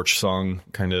whole torch song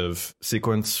kind of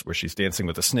sequence where she's dancing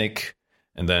with a snake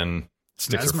and then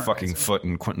sticks her fucking foot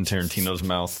in Quentin Tarantino's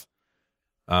mouth.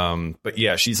 But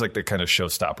yeah, she's like the kind of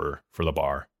showstopper for the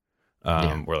bar,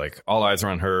 where like all eyes are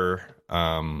on her.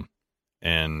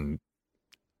 And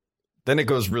then it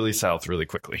goes really south really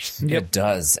quickly. It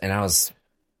does. And I was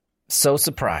so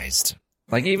surprised.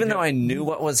 Like, even though I knew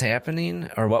what was happening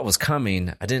or what was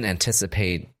coming, I didn't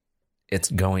anticipate it's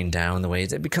going down the way it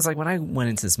did. Because like when I went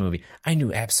into this movie, I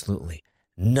knew absolutely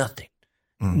nothing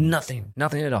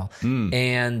at all.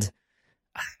 And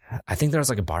I think there was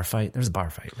like a bar fight. There's a bar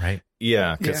fight, right?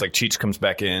 Yeah. Cause like Cheech comes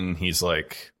back in. He's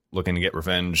like looking to get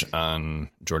revenge on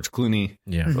George Clooney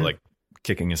for like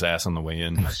kicking his ass on the way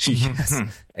in.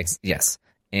 Yes.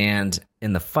 And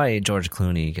in the fight, George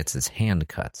Clooney gets his hand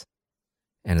cut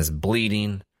and is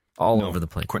bleeding all over the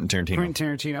place. Quentin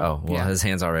Tarantino. Oh, well, his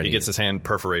hand's already... He gets his hand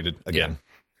perforated again.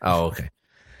 Yeah. Oh, okay.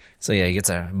 So, yeah, he gets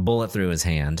a bullet through his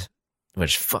hand,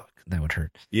 which, fuck, that would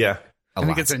hurt. Yeah. I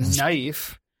think it's a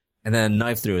knife. And then a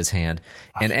knife through his hand.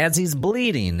 And as he's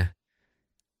bleeding,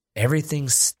 everything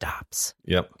stops.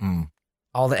 Yep.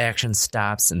 All the action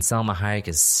stops, and Salma Hayek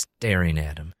is staring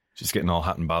at him. She's getting all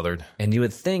hot and bothered. And you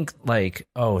would think, like,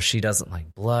 oh, she doesn't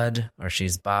like blood, or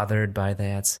she's bothered by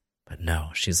that. But no,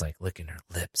 she's like licking her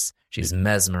lips. She's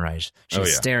mesmerized.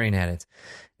 She's staring at it.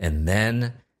 And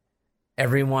then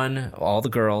everyone, all the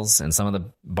girls and some of the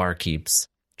barkeeps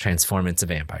transform into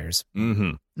vampires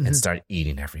and start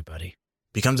eating everybody.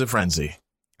 Becomes a frenzy.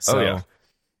 So,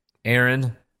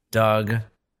 Aaron, Doug,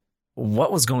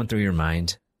 what was going through your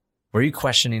mind? Were you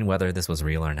questioning whether this was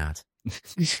real or not?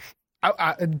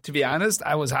 To be honest,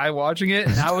 I was high watching it,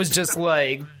 and I was just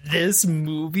like, this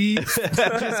movie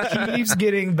just keeps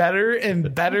getting better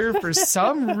and better for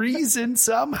some reason.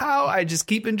 Somehow, I just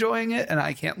keep enjoying it, and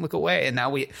I can't look away. And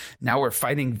now we're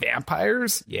fighting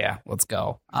vampires. Yeah, let's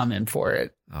go. I'm in for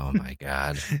it. Oh my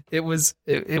god, it was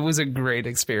a great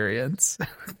experience.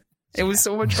 It was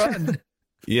so much fun.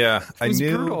 Yeah, I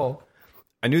knew. Brutal.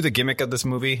 I knew the gimmick of this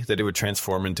movie, that it would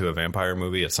transform into a vampire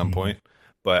movie at some point,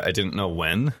 but I didn't know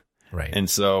when. Right. And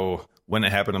so when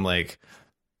it happened, I'm like,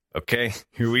 okay,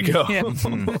 here we go.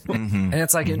 And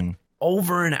it's like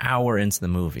over an hour into the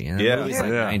movie. And the movie's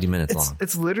like 90 minutes long.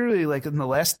 It's literally like in the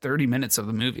last 30 minutes of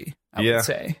the movie, I would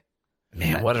say.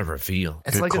 Man, what a reveal.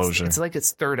 It's like closure. It's like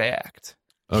its third act.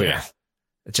 Oh, yeah.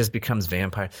 It just becomes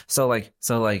vampire. So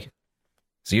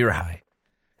you're high.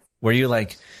 Were you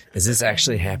like, is this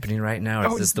actually happening right now?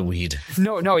 Or is this the weed?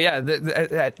 No, yeah.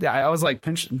 I was like,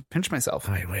 pinch myself.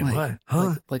 Wait, like, what?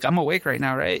 Huh? Like I'm awake right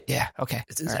now, right? Yeah. Okay.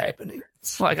 Is this happening?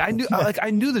 Like I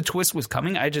knew the twist was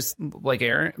coming. I just like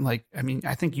Aaron. Like I mean,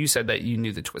 I think you said that you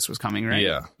knew the twist was coming, right?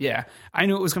 Yeah. Yeah. I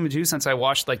knew it was coming too since I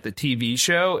watched like the TV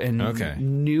show and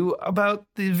knew about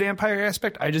the vampire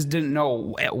aspect. I just didn't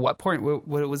know at what point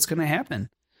what it was going to happen,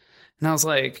 and I was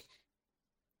like,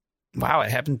 wow,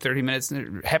 it happened 30 minutes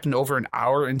and it happened over an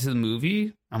hour into the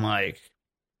movie. I'm like,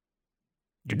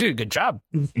 you did a good job.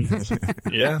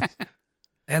 Yeah.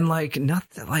 And like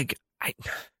nothing,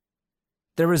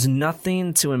 there was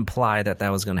nothing to imply that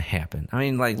was going to happen. I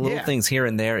mean, like little things here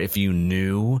and there. If you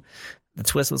knew the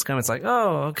twist was coming, it's like,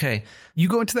 oh, okay. You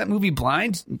go into that movie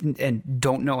blind and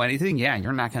don't know anything. Yeah.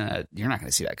 You're not going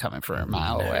to see that coming from a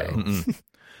mile away.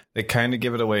 They kind of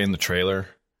give it away in the trailer.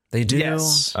 They do.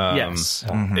 Yes. Yes.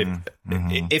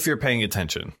 If you're paying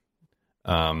attention.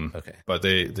 Okay. But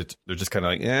they're just kind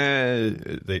of like,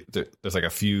 there's like a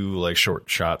few like short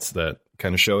shots that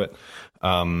kind of show it.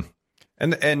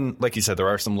 And like you said, there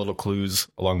are some little clues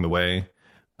along the way.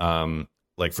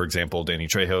 Like for example, Danny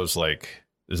Trejo's like,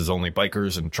 this is only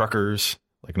bikers and truckers,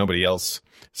 like nobody else.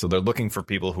 So they're looking for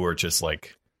people who are just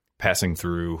like passing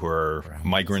through, who are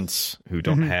migrants who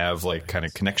don't have like kind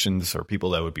of connections or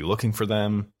people that would be looking for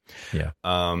them. Yeah.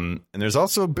 And there's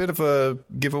also a bit of a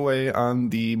giveaway on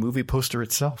the movie poster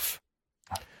itself.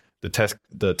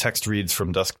 the text reads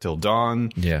From Dusk Till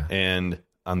Dawn. Yeah. And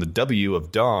on the W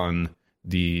of dawn,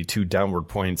 the 2 downward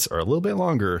points are a little bit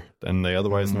longer than they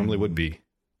otherwise normally would be,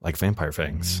 like vampire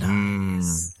fangs.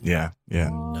 Yeah.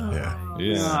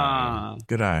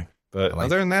 Good eye. But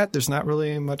other than that, there's not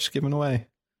really much given away.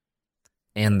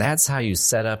 And that's how you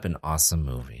set up an awesome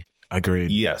movie.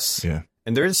 Agreed. Yes. Yeah.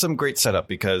 And there is some great setup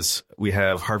because we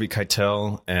have Harvey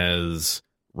Keitel as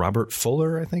Robert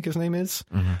Fuller, I think his name is.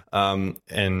 And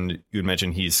you would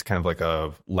mention he's kind of like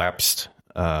a lapsed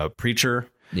preacher.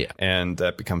 Yeah. And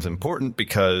that becomes important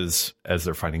because as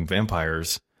they're fighting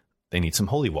vampires, they need some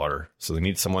holy water. So they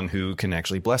need someone who can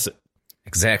actually bless it.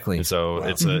 Exactly. And so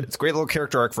it's a great little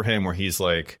character arc for him where he's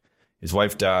like, his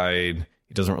wife died.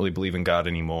 He doesn't really believe in God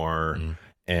anymore.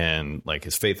 And like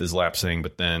his faith is lapsing.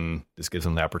 But then this gives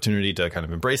him the opportunity to kind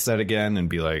of embrace that again and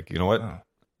be like, you know what?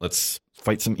 Let's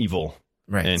fight some evil.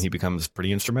 Right. And he becomes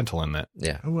pretty instrumental in that.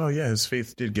 Yeah. Well, yeah, his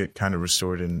faith did get kind of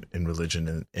restored in religion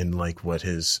and in like what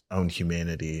his own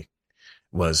humanity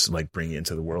was like bringing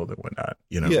into the world and whatnot.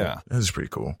 You know? Yeah. That was pretty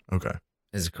cool. Okay.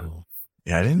 It's cool.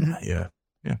 Yeah, I didn't. Yeah.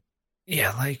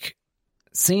 Yeah, like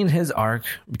seeing his arc,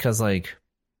 because like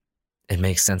it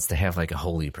makes sense to have like a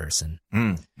holy person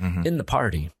in the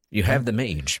party. You have the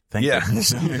mage. Thank you.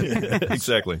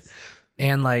 Exactly.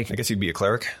 And like, I guess you'd be a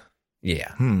cleric.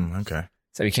 Yeah. Okay.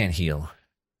 So he can't heal.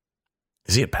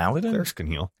 Is he a paladin? Clerics can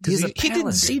heal. He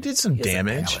did some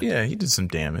damage. Yeah, he did some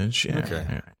damage. Yeah.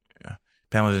 Okay. Yeah.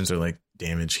 Paladins are like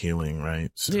damage healing,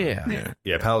 right? So, Yeah,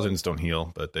 paladins don't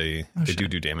heal, but they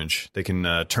do damage. They can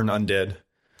turn undead.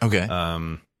 Okay.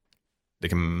 They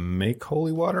can make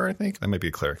holy water, I think. That might be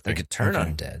a cleric thing. They could turn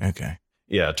undead. Okay.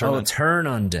 Yeah, turn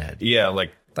undead. Yeah,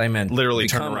 like I meant literally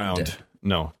turn around. Undead.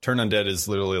 No, turn undead is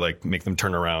literally like make them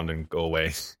turn around and go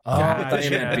away. Oh, I thought you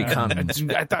meant become.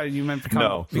 I thought you meant become.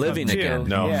 No, living again.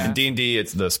 No, in D&D,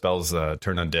 it's the spell's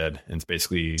turn undead, and it's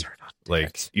basically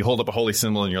like you hold up a holy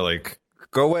symbol and you're like,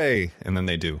 go away, and then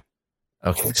they do.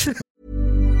 Okay.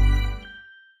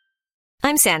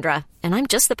 I'm Sandra, and I'm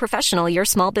just the professional your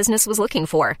small business was looking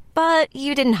for. But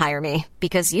you didn't hire me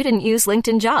because you didn't use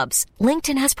LinkedIn Jobs.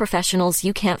 LinkedIn has professionals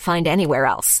you can't find anywhere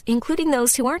else, including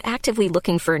those who aren't actively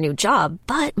looking for a new job,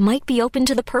 but might be open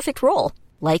to the perfect role,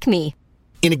 like me.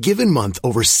 In a given month,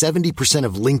 over 70%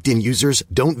 of LinkedIn users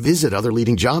don't visit other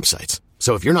leading job sites.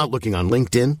 So if you're not looking on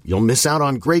LinkedIn, you'll miss out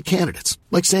on great candidates,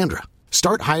 like Sandra.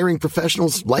 Start hiring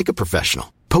professionals like a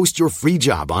professional. Post your free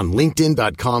job on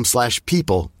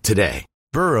linkedin.com/people today.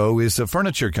 Burrow is a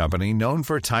furniture company known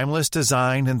for timeless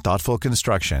design and thoughtful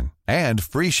construction and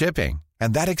free shipping,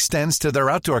 and that extends to their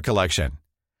outdoor collection.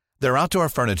 Their outdoor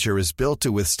furniture is built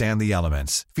to withstand the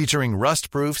elements, featuring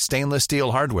rust-proof stainless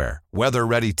steel hardware,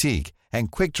 weather-ready teak, and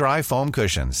quick-dry foam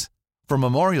cushions. For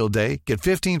Memorial Day, get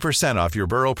 15% off your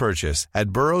Burrow purchase at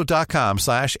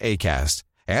burrow.com/ACAST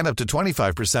and up to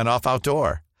 25% off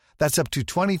outdoor. That's up to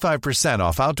 25%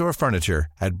 off outdoor furniture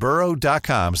at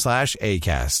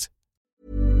burrow.com/ACAST.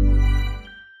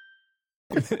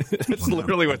 That's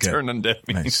literally what turn undead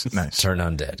means. Nice. Turn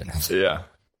undead. Yeah.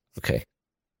 Okay.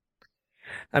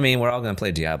 I mean, we're all going to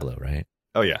play Diablo, right?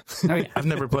 Oh, yeah. I've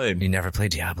never played. You never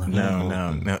played Diablo?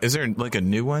 No. Is there like a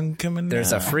new one coming?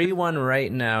 There's a free one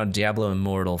right now, Diablo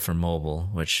Immortal for mobile,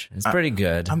 which is pretty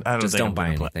good. Just don't buy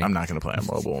anything. I'm not going to play on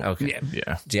mobile. Okay.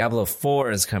 Yeah. Diablo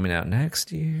 4 is coming out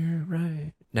next year,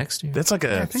 right? Next year. That's like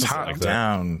a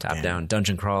top-down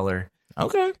dungeon crawler.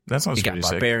 Okay. That sounds you got pretty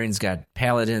sick. barbarians, got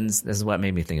paladins. This is what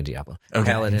made me think of Diablo. Okay.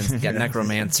 Paladins, you got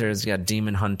necromancers, you got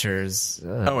demon hunters.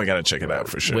 I got to check it out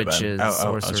for sure. Witches,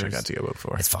 sorcerers. I'll check out Diablo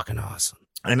 4. It's fucking awesome.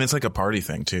 And it's like a party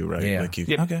thing too, right? Yeah. Like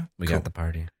Okay. We got the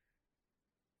party.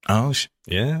 Oh,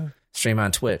 yeah. Stream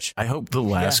on Twitch. I hope the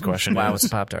last question Wow, is...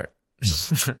 it's Pop-Tart.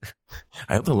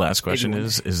 I hope the last question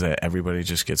is that everybody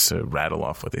just gets to rattle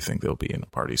off what they think they'll be in a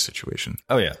party situation.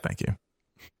 Oh, yeah. Thank you.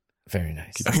 Very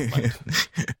nice.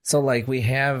 So, like, we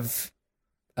have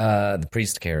the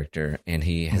priest character, and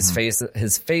his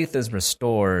faith is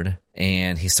restored,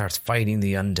 and he starts fighting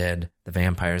the undead, the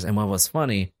vampires. And what was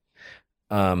funny,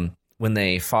 when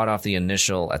they fought off the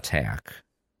initial attack,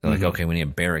 they're like, okay, we need a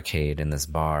barricade in this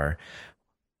bar.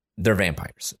 They're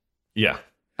vampires. Yeah.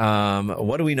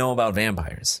 What do we know about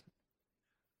vampires?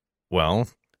 Well,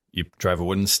 you drive a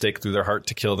wooden stake through their heart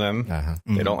to kill them.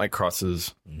 They don't like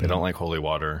crosses. They don't like holy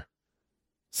water.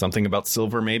 Something about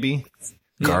silver, maybe?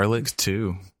 Garlic,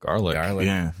 too. Garlic.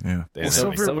 Yeah. Well,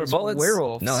 silver bullets?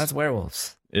 Werewolves. No, that's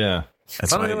werewolves. Yeah.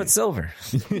 That's I don't know what's silver.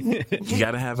 You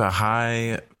got to have a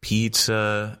high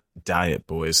pizza diet,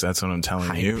 boys. That's what I'm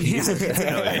telling you.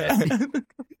 Pizza.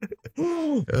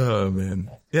 Oh, man.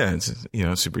 Yeah, it's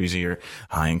super easy. You're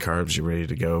high in carbs, you're ready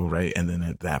to go, right? And then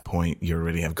at that point, you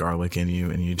already have garlic in you,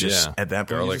 and you just at that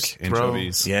point, garlic,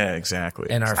 anchovies. Yeah, exactly.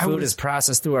 And our food is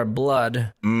processed through our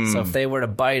blood, so if they were to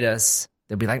bite us,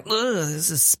 they'd be like, "Ugh, this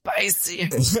is spicy."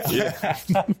 Yeah.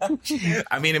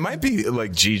 I mean, it might be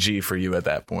like GG for you at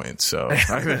that point. So,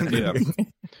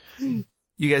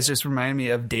 You guys just remind me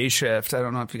of Day Shift. I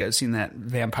don't know if you guys seen that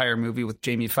vampire movie with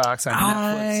Jamie Foxx on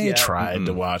Netflix. I tried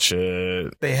to watch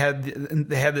it. They had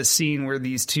this scene where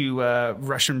these two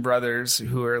Russian brothers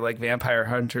who are like vampire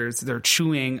hunters, they're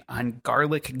chewing on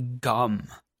garlic gum.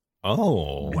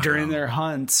 Oh, during their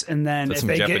hunts, and then if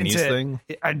they Japanese get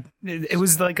into it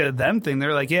was like a them thing.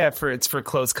 They're like, it's for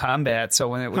close combat. So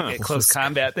when it would get close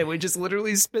combat, they would just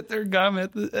literally spit their gum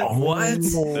at the what?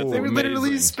 They would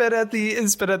literally spit at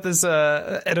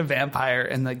a vampire,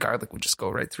 and the garlic would just go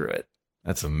right through it.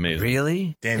 That's amazing.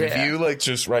 Really? Damn, if you like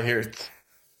just right here.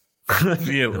 I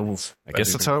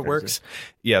guess that's how it works.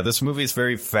 Yeah, this movie is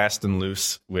very fast and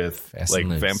loose with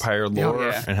vampire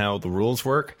lore and how the rules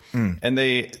work, and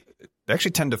they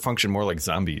actually tend to function more like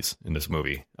zombies in this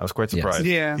movie. I was quite surprised.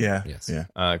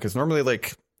 Because normally,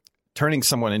 like, turning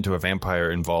someone into a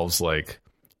vampire involves like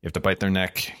you have to bite their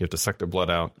neck, you have to suck their blood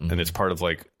out, and it's part of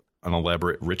like an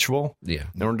elaborate ritual. Yeah,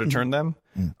 in order to turn them.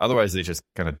 Otherwise, they just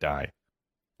kind of die.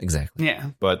 Exactly. Yeah,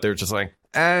 but they're just like,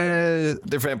 they're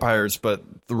vampires, but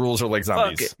the rules are like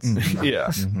zombies.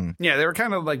 Yeah. Yeah, they were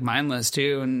kind of like mindless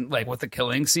too, and like with the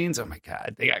killing scenes. Oh my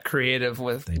god, they got creative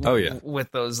with at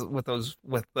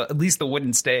least the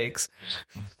wooden stakes.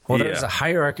 Well, there's a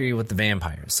hierarchy with the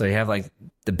vampires. So you have like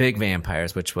the big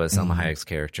vampires, which was Salma Hayek's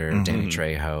character, Danny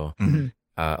Trejo,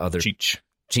 other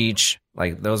Cheech,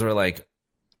 like those were like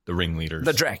the ringleaders,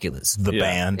 the Draculas, the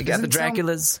band. You got the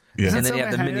Draculas, and then you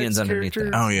have the minions underneath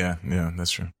them. Oh yeah,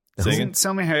 that's true. Isn't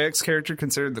Salma Hayek's character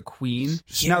considered the queen?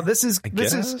 Yeah, now this is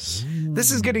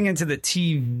getting into the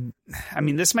TV. I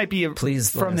mean, this might be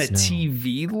from the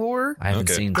TV lore. I haven't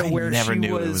seen. But where never she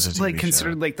knew was it was a TV like show.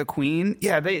 considered like the queen.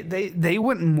 Yeah, they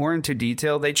went more into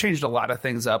detail. They changed a lot of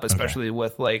things up, especially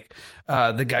with like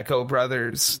the Gecko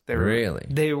brothers.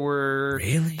 They were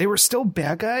still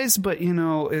bad guys, but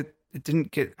it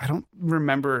didn't get. I don't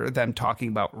remember them talking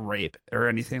about rape or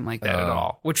anything like that at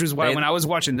all. Which is why when I was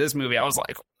watching this movie, I was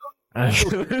like,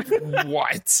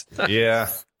 what? Yeah.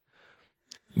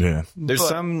 There's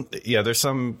But-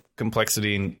 some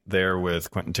complexity there with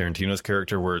Quentin Tarantino's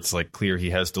character where it's like clear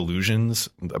he has delusions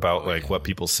about like what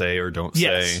people say or don't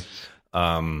say.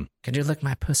 Could you lick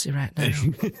my pussy right now?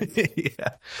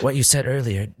 Yeah. What you said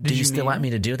earlier. Do you still want me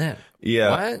to do that?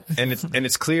 Yeah. What? And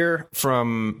it's clear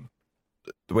from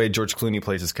the way George Clooney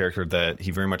plays his character that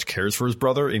he very much cares for his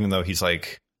brother, even though he's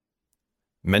like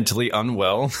mentally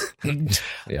unwell. But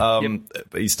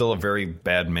he's still a very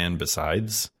bad man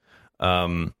besides.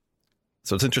 So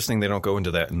it's interesting they don't go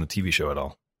into that in the TV show at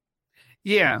all.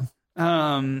 Yeah.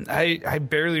 I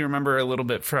barely remember a little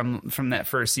bit from that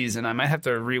first season. I might have to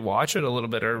rewatch it a little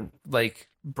bit or like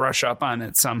brush up on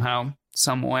it somehow,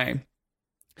 some way.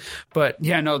 But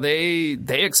yeah, no, they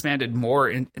expanded more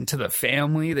into the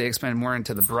family. They expanded more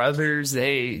into the brothers.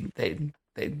 They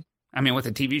I mean, with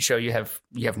a TV show, you have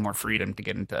more freedom to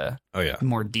get into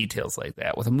more details like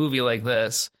that. With a movie like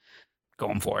this,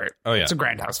 going for it. Oh yeah, it's a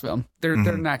grindhouse film. They're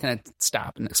not going to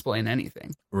stop and explain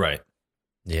anything. Right.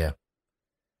 Yeah.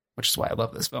 Which is why I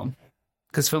love this film.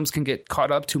 Because films can get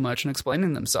caught up too much in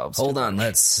explaining themselves. Hold on,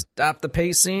 let's stop the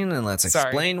pacing and let's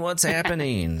explain what's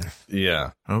happening.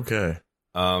 Yeah. Okay.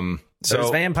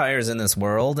 There's vampires in this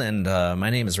world, and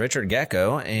my name is Richard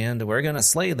Gecko, and we're going to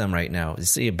slay them right now. You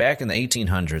see, back in the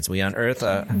 1800s, we unearth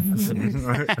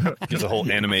gives a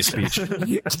whole anime speech.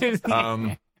 There's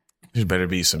better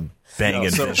be some banging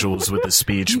visuals with the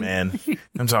speech, man.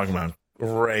 I'm talking about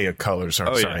array of colors.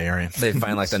 Sorry, Arian. They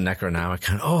find like the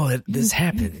Necronomicon. Oh, this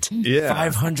happened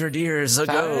 500 years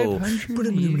ago.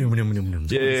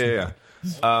 Yeah.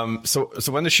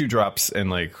 So when the shoe drops and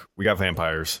like we got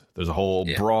vampires, there's a whole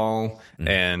brawl,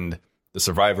 and the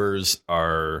survivors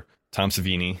are Tom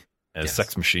Savini as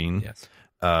Sex Machine,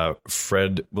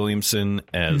 Fred Williamson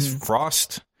as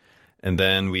Frost, and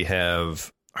then we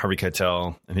have Harvey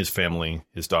Keitel and his family,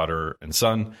 his daughter and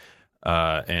son,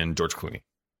 and George Clooney.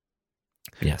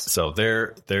 Yes. So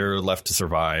they're left to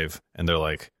survive, and they're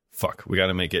like, "Fuck, we got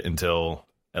to make it until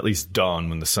at least dawn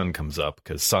when the sun comes up,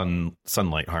 because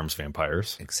sunlight harms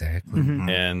vampires." Exactly.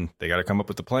 And they got to come up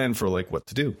with a plan for like what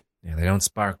to do. Yeah, they don't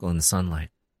sparkle in the sunlight.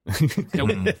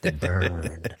 They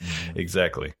burn.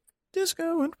 Exactly.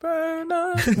 Disco and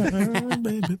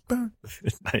baby, burn.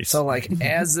 Nice. So, like,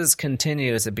 as this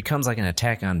continues, it becomes like an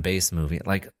Attack on Base movie.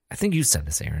 Like, I think you said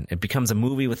this, Aaron. It becomes a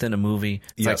movie within a movie.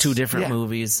 It's like two different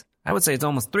movies. I would say it's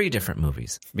almost 3 different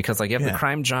movies because like you have the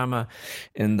crime drama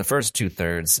in the first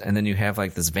 2/3, and then you have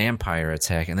like this vampire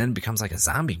attack, and then it becomes like a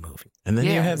zombie movie. And then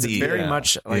you have the very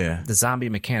much like the zombie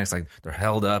mechanics, like they're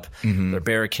held up, they're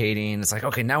barricading. It's like,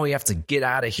 okay, now we have to get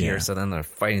out of here. So then they're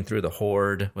fighting through the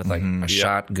horde with like a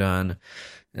shotgun.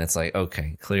 And it's like,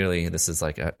 okay, clearly this is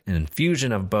like an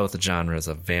infusion of both genres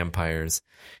of vampires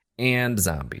and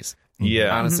zombies.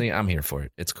 Yeah. Honestly, I'm here for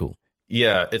it. It's cool.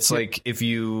 Yeah. It's like if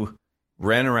you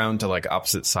ran around to like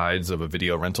opposite sides of a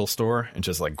video rental store and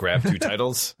just like grabbed 2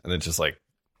 titles and then just like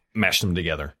mashed them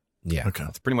together. Yeah. Okay.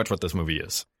 That's pretty much what this movie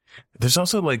is. There's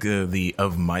also like the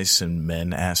of mice and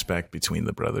men aspect between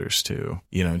the brothers too.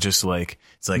 You know, just like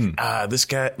it's like this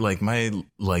guy,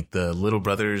 like the little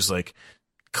brother's like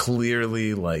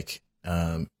clearly like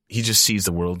he just sees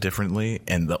the world differently,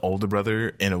 and the older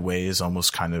brother in a way is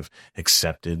almost kind of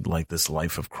accepted like this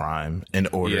life of crime in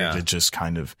order to just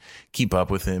kind of keep up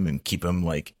with him and keep him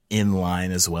like in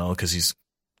line as well, because he's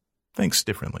thinks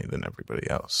differently than everybody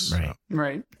else. Right. So.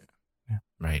 Right.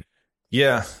 Right.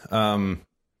 Yeah.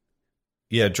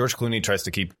 George Clooney tries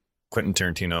to keep Quentin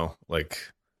Tarantino like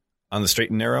on the straight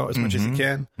and narrow as much as he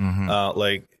can.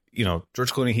 Like, you know,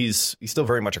 George Clooney, he's still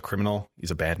very much a criminal.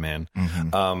 He's a bad man.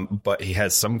 But he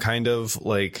has some kind of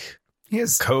like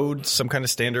code, some kind of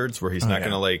standards where he's not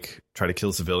going to like try to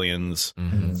kill civilians.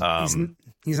 He's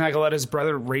not going to let his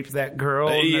brother rape that girl.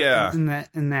 In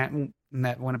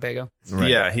that Winnebago. Right.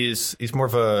 Yeah. He's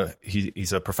more of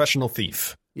he's a professional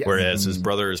thief, whereas his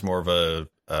brother is more of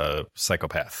a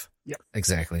psychopath. Yeah,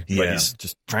 exactly. But he's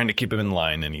just trying to keep him in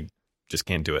line, and he just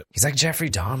can't do it. He's like Jeffrey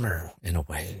Dahmer in a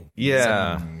way.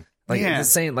 Yeah. The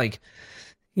same, like,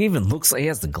 he even looks like he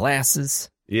has the glasses.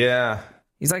 Yeah.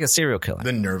 He's like a serial killer.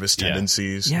 The nervous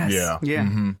tendencies. Yes.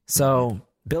 Yeah. So,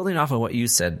 building off of what you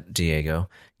said, Diego,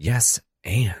 yes,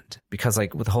 and because,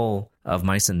 like, with the whole of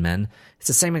Mice and Men, it's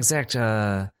the same exact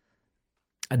a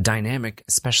dynamic,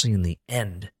 especially in the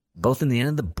end, both in the end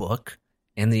of the book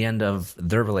and the end of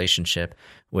their relationship,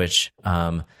 which,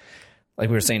 like we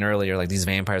were saying earlier, like these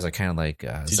vampires are kind of like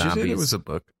zombies. Did you say it was a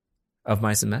book of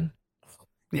Mice and Men?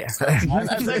 Yeah.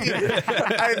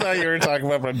 I thought you were talking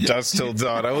about From Dusk Till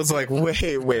Dawn. I was like, wait.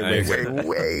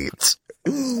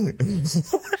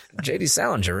 J.D.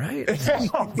 Salinger, right?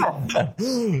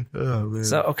 Oh, man.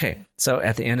 So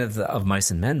at the end of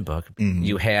Mice and Men book,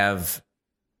 you have,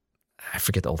 I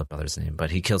forget the older brother's name,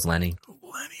 but he kills Lenny.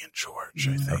 Lenny and George,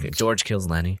 I think. Okay, George kills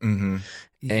Lenny.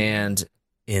 And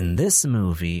in this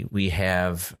movie, we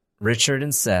have Richard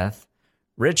and Seth.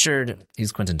 Richard,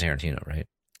 he's Quentin Tarantino, right?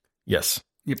 Yes.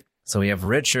 Yep. So we have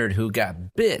Richard, who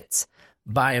got bit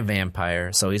by a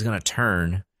vampire, so he's going to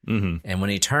turn. And when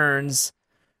he turns,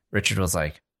 Richard was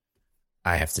like,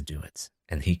 I have to do it.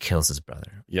 And he kills his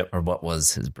brother. Yep. Or what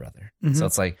was his brother. So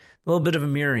it's like a little bit of a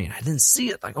mirroring. I didn't see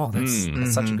it. Like, oh,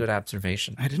 that's such a good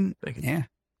observation. I didn't. Yeah.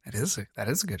 That is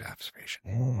a good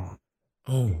observation.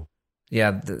 Oh.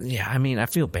 Yeah. I mean, I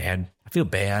feel bad.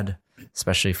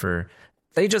 Especially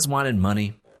they just wanted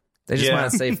money. They just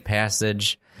wanted safe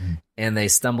passage. And they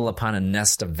stumble upon a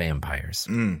nest of vampires.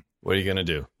 What are you going to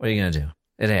do?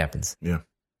 It happens. Yeah.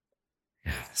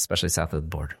 Especially south of the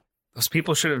border. Those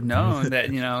people should have known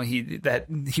that,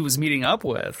 he was meeting up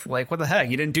with. Like, what the heck?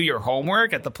 You didn't do your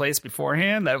homework at the place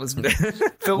beforehand that was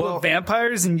filled with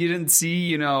vampires, and you didn't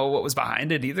see, what was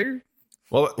behind it either?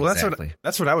 Well, exactly.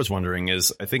 that's what I was wondering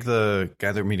is I think the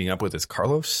guy they're meeting up with is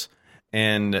Carlos,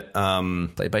 and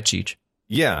played by Cheech.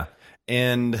 Yeah.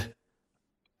 And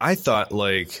I thought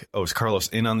is Carlos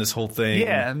in on this whole thing?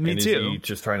 Yeah, me too. Is he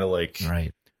just trying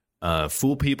to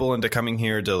fool people into coming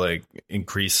here to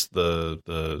increase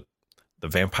the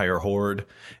vampire horde?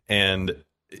 And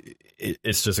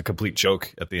it's just a complete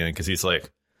joke at the end because he's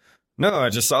like, no, I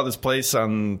just saw this place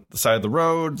on the side of the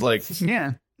road.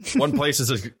 One place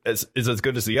is as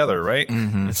good as the other, right?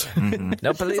 No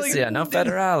policia, no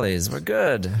federales. We're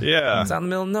good. Yeah. It's out in the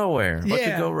middle of nowhere. What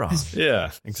could go wrong?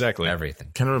 Yeah, exactly.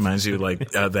 Everything. Kind of reminds you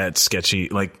that sketchy,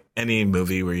 any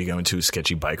movie where you go into a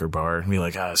sketchy biker bar and be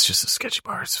like, it's just a sketchy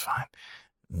bar. It's fine.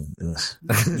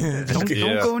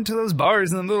 Don't go into those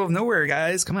bars in the middle of nowhere,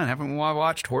 guys. Come on, haven't we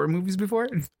watched horror movies before?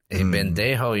 Hey,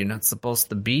 Bendejo, you're not supposed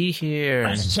to be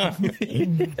here.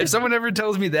 If someone ever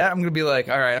tells me that, I'm going to be like,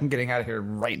 all right, I'm getting out of here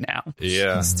right now.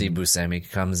 Yeah. Steve Buscemi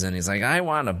comes in. He's like, I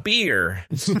want a beer.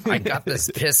 I got this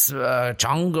piss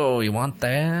chongo. You want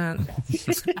that?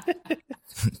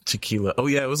 Tequila. Oh,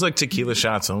 yeah. It was like tequila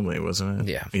shots only, wasn't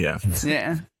it? Yeah.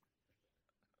 Yeah.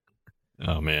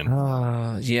 Oh,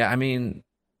 man. Yeah, I mean,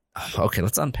 okay,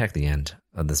 let's unpack the end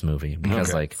of this movie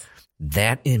because like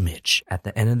that image at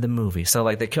the end of the movie. So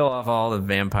like they kill off all the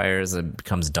vampires, it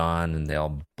becomes dawn and they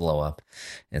all blow up.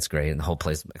 It's great. And the whole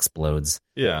place explodes.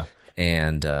 Yeah.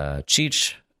 And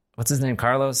Cheech, what's his name?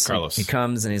 Carlos. He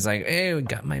comes and he's like, hey, we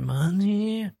got my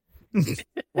money.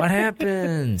 What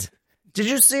happened? Did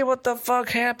you see what the fuck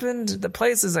happened? The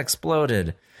place has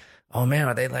exploded. Oh man,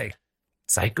 are they like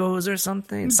psychos or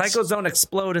something? Psychos don't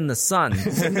explode in the sun.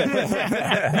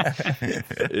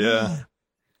 Yeah.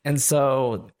 And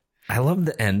so I love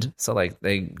the end. So like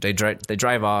they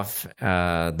drive off.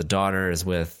 The daughter is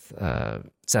with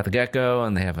Seth Gecko,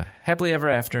 and they have a happily ever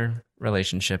after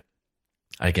relationship,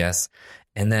 I guess.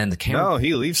 And then the camera. No,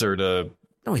 he leaves her to.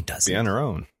 No, he doesn't. Be on her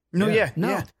own. No,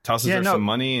 yeah. Tosses her some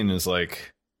money and is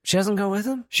like. She doesn't go with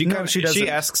him? She doesn't. She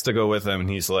asks to go with him, and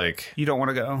he's like, "You don't want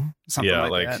to go." Something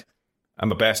like that.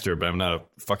 I'm a bastard, but I'm not a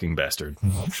fucking bastard.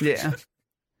 Yeah.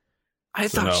 I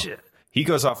thought he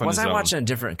goes off on his own. Was I watching a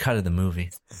different cut of the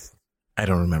movie? I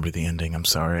don't remember the ending. I'm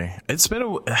sorry. It's been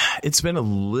a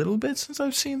little bit since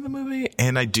I've seen the movie,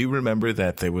 and I do remember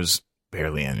that there was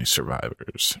barely any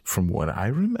survivors, from what I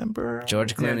remember.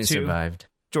 George Clooney survived.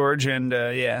 George and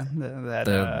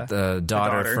the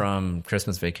daughter from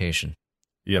Christmas Vacation.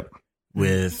 Yep.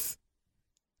 With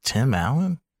Tim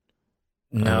Allen?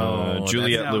 No,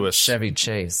 Juliette Lewis. Chevy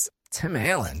Chase. Tim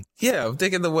Allen. Yeah, I'm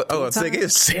thinking I'm thinking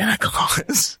of Santa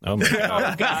Claus. Oh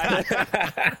my god.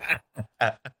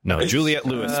 No, Juliette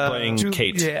Lewis playing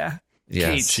Kate. Yeah. Yes.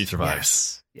 Kate, she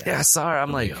survives. Yes. Yeah, I saw her.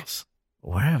 I'm like,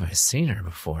 where have I seen her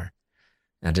before?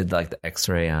 And I did like the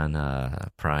X-ray on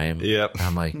Prime. Yep. And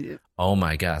I'm like, oh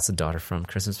my god, it's the daughter from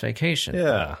Christmas Vacation.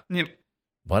 Yeah. Yep.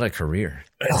 What a career.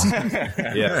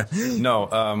 Yeah.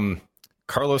 No,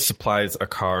 Carlos supplies a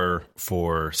car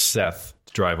for Seth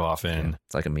to drive off in. Yeah,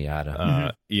 it's like a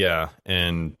Miata. Yeah.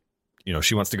 And,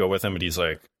 she wants to go with him, but he's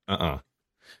like, I've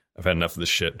had enough of this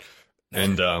shit.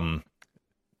 And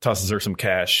tosses her some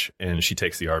cash, and she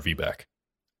takes the RV back.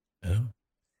 Oh.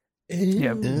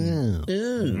 Yep.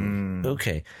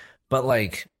 Okay. But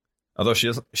like. Although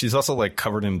she's also like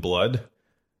covered in blood.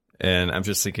 And I'm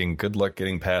just thinking, good luck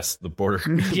getting past the border.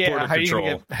 Yeah, border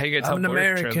control. How you I'm an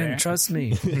American, trust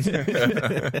me.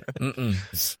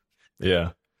 Yeah.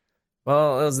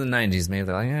 Well, it was the 90s. Maybe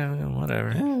they're like, yeah,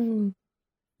 whatever.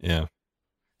 Yeah.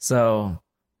 So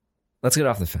let's get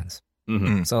off the fence.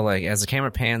 Mm-hmm. So, like, as the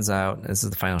camera pans out, this is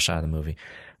the final shot of the movie.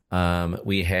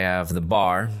 We have the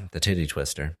bar, the titty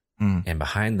twister, and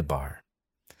behind the bar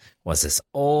was this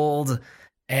old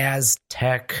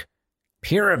Aztec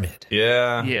pyramid.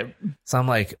 Yeah. So I'm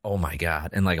like, oh my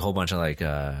god, and like a whole bunch of like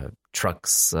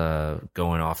trucks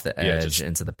going off the edge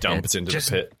into the pit. Dumps into the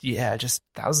pit. Yeah, just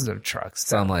thousands of trucks.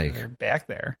 So I'm like, back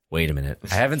there. Wait a minute.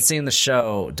 I haven't seen the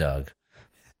show, Doug,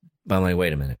 but I'm like,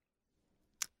 wait a minute.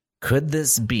 Could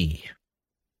this be?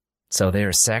 So they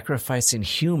are sacrificing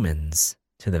humans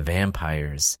to the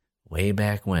vampires way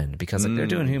back when, because like, they're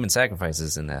doing human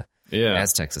sacrifices in the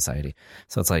Aztec society.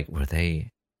 So it's like, were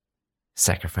they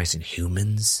sacrificing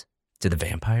humans to the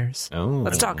vampires? Oh,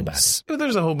 let's talk about it.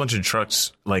 There's a whole bunch of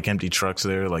trucks, like empty trucks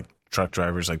there, like truck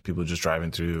drivers, like people just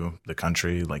driving through the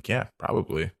country. Like, yeah,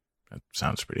 probably. That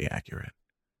sounds pretty accurate.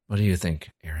 What do you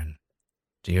think, Aaron?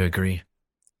 Do you agree?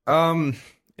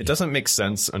 It doesn't make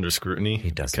sense under scrutiny.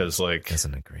 He doesn't. Because like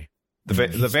doesn't agree.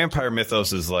 The vampire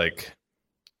mythos is like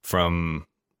from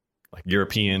like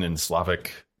European and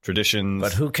Slavic traditions.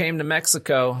 But who came to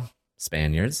Mexico?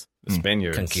 Spaniards. The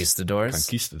Spaniards.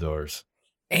 Conquistadors.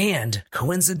 And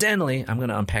coincidentally, I'm going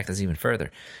to unpack this even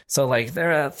further. So, like,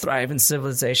 they're a thriving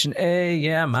civilization. Hey,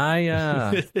 yeah,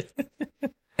 Maya.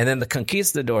 And then the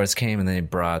conquistadors came and they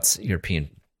brought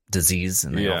European disease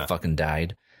and they all fucking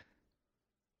died.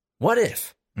 What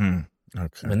if, when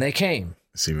they came,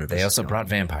 they also brought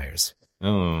vampires?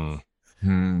 Oh.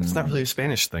 It's not really a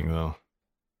Spanish thing, though.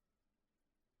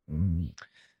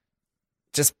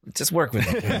 Just work with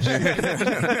it.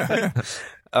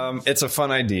 It's a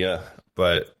fun idea,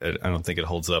 but I don't think it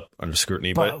holds up under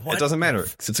scrutiny. But it doesn't matter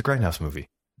because it's a Grindhouse movie.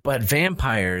 But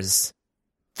vampires,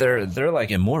 they're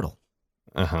like immortal.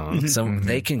 So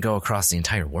they can go across the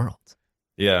entire world.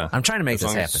 Yeah. I'm trying to make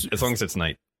this happen. As long as it's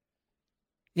night.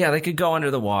 Yeah, they could go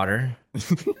under the water.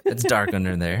 It's dark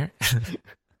under there.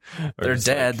 They're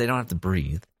dead. They don't have to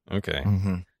breathe. Okay.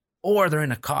 Or they're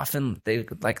in a coffin. They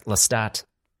like Lestat.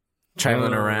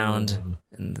 Traveling around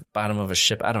in the bottom of a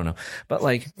ship. I don't know. But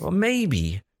like, well,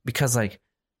 maybe because like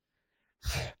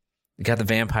you got the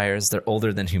vampires. They're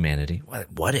older than humanity.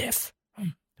 What if?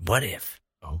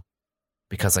 Oh,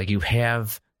 because like you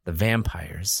have the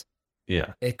vampires.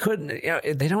 Yeah. It couldn't,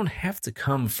 they don't have to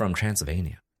come from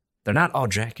Transylvania. They're not all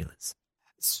Draculas.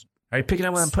 Are you picking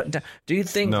up what I'm putting down? Do you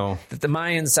think that the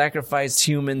Mayans sacrificed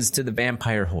humans to the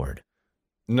vampire horde?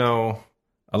 No,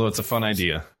 although it's a fun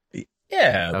idea.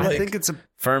 Yeah, I think it's a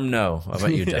firm no. How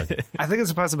about you, Doug? I think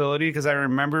it's a possibility because I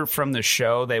remember from the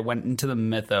show they went into the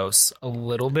mythos a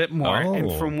little bit more.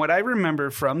 And from what I remember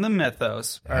from the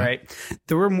mythos, all right,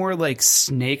 there were more like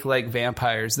snake-like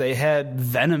vampires. They had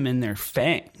venom in their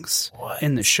fangs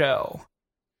in the show.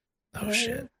 Oh,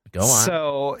 shit. Go on.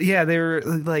 So yeah, they were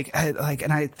like,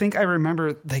 and I think I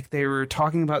remember like they were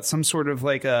talking about some sort of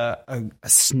like a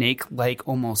snake like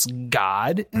almost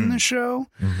god in the show,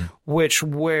 which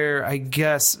where I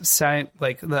guess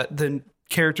like the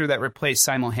character that replaced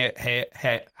Simon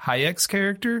Hayek's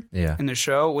character in the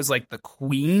show was like the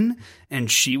queen,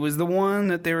 and she was the one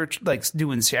that they were like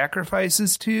doing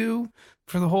sacrifices to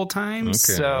for the whole time. Okay.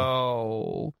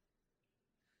 So.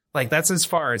 Like, that's as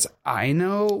far as I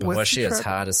know. Was she as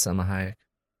hot as Salma Hayek?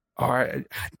 Or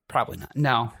probably not.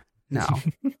 No.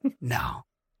 Now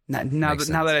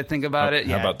that I think about it,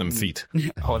 How about them feet?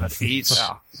 Oh, the feet.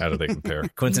 Oh. How do they compare?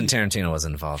 Quentin Tarantino was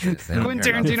involved. Quentin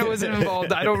Tarantino wasn't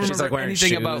involved. I don't remember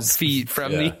anything about feet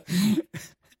from the...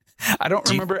 I don't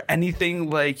remember anything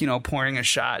like, pouring a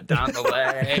shot down the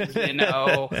leg,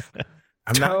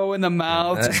 toe in the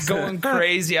mouth, going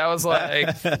crazy. I was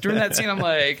like, during that scene, I'm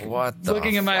like,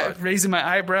 raising my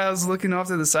eyebrows, looking off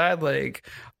to the side, like,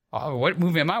 oh, what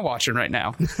movie am I watching right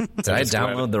now? Did I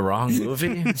download the wrong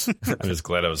movie? I'm just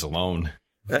glad I was alone.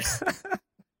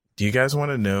 Do you guys want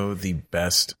to know the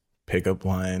best pickup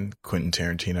line Quentin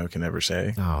Tarantino can ever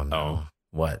say? Oh, no.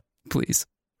 What? Please.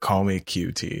 Call me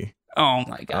QT. Oh,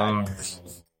 my God.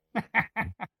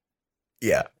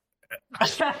 Yeah.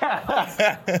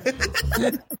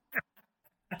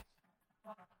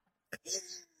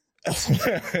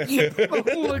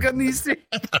 Look on these things.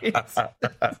 It's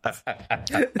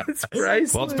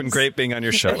priceless. Well, it's been great being on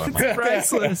your show. It's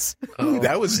priceless.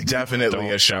 That was definitely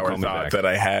a shower thought that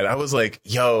I had. I was like,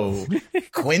 yo,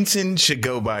 Quentin should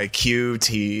go by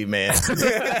QT, man.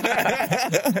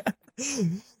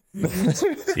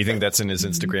 You think that's in his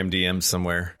Instagram DMs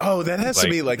somewhere? Oh, that has to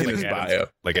be like in his bio.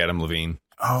 Like Adam Levine.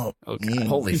 Oh, okay.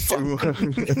 Holy fuck.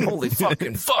 Holy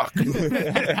fucking fuck.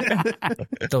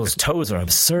 Those toes are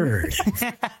absurd.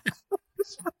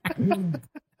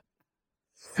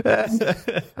 How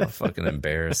fucking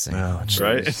embarrassing. Oh,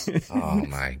 right? Oh,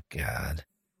 my God.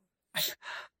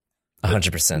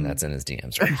 100% that's in his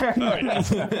DMs, right?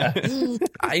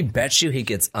 I bet you he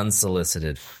gets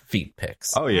unsolicited feet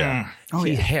pics. Oh, yeah.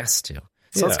 He has to.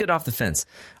 So let's get off the fence.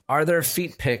 Are there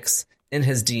feet pics in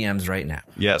his DMs right now?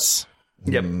 Yes.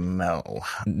 Yep. No.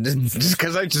 Just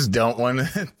because I just don't want to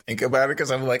think about it because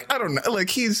I'm like, I don't know.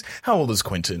 Like, how old is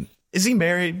Quentin? Is he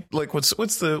married? Like, what's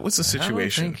the situation? I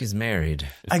don't think he's married.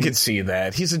 I can see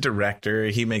that. He's a director.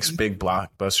 He makes big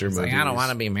blockbuster movies. Like, I don't want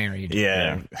to be married.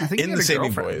 Yeah. I think in the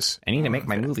Saving Voice. I need to make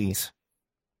my movies.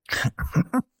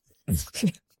 Do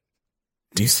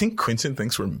you think Quentin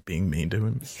thinks we're being mean to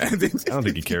him? I don't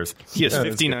think he cares. He is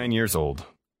 59 years old.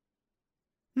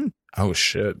 Oh,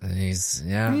 shit. He's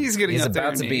getting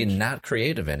about to be not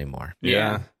creative anymore.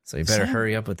 Yeah. So he better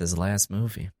hurry up with his last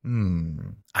movie.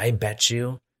 I bet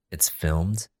you it's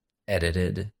filmed,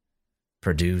 edited,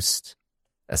 produced,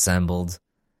 assembled,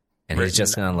 and he's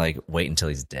just going to like wait until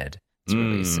he's dead to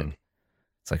release it.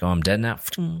 It's like, oh, I'm dead now.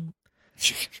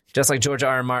 Just like George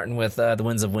R.R. Martin with The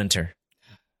Winds of Winter.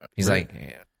 He's like,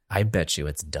 I bet you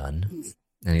it's done.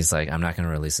 And he's like, I'm not going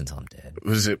to release until I'm dead.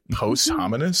 Was it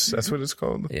posthumous? That's what it's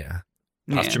called? Yeah.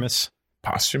 Posthumous?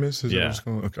 Posthumous? Is that what it's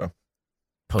called? Okay.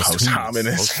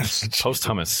 Posthumous.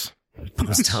 Posthumous.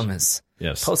 Posthumous.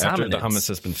 Yes. Post-hummus. After the hummus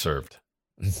has been served.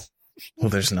 Well,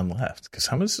 there's none left because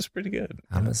hummus is pretty good.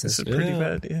 Hummus is pretty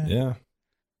bad. Yeah.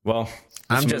 Well,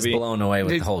 I'm just blown away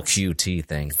with the whole QT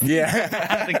thing.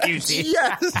 Yeah. The QT.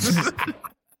 Yes.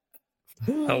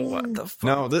 Oh, what the fuck?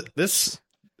 No, this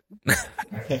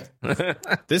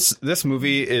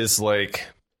movie is like,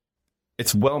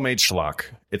 it's well-made schlock.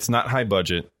 It's not high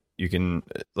budget. You can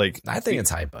I think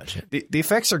it's high budget. The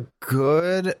effects are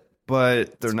good,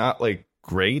 but they're not like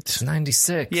great. It's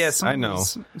 96. Yeah, I know.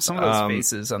 Some of those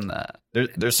faces on that.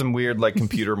 There's some weird like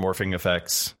computer morphing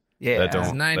effects that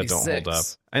don't hold up.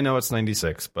 I know it's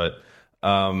 96, but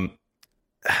I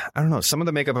don't know. Some of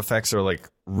the makeup effects are like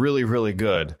really, really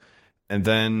good. And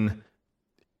then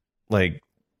like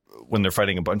when they're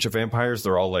fighting a bunch of vampires,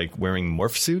 they're all like wearing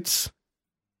morph suits.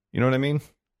 You know what I mean?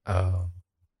 Oh.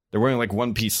 They're wearing like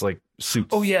one piece like suits.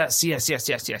 Oh, yes.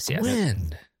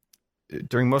 When?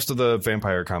 During most of the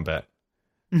vampire combat.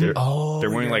 They're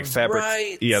wearing like fabric.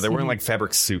 Right. Yeah, they're wearing like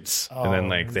fabric suits. And then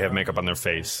like they have makeup on their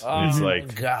face. Oh, it's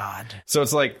like God. So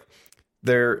it's like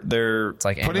it's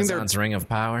like putting Amazon's Ring of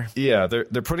Power. Yeah, they're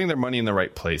putting their money in the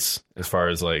right place as far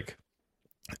as like,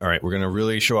 all right, we're gonna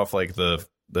really show off like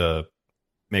the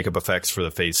makeup effects for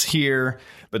the face here,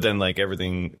 but then like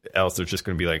everything else, they're just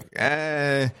gonna be like,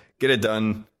 get it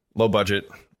done, low budget,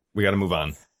 we got to move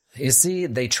on. You see,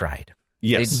 they tried.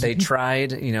 Yes, they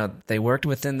tried. You know, they worked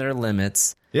within their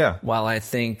limits. Yeah. While I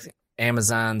think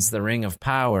Amazon's The Ring of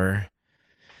Power,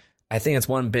 I think it's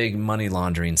one big money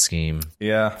laundering scheme.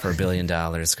 Yeah. For $1 billion.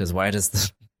 Because why does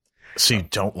the... So you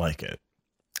don't like it?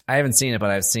 I haven't seen it,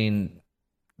 but I've seen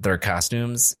their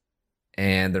costumes,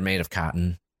 and they're made of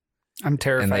cotton. I'm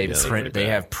terrified. And they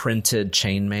have printed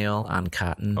chainmail on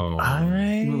cotton. Oh.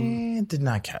 I did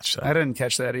not catch that. I didn't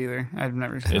catch that either. I've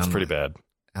never seen it. It's pretty bad.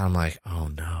 I'm like, oh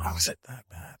no. How is it that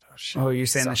bad? Oh, shit. Oh, you're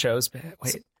saying the show's bad?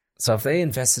 Wait. So if they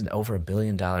invested over $1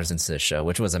 billion into this show,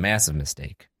 which was a massive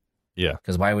mistake. Yeah.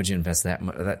 Because why would you invest that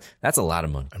much? That's a lot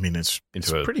of money. I mean, it's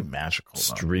pretty magical.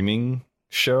 Streaming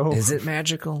show. Is it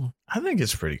magical? I think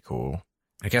it's pretty cool.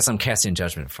 I guess I'm casting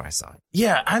judgment before I saw it.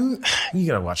 Yeah, you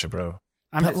gotta watch it, bro.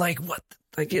 But like, what?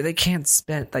 Like, they can't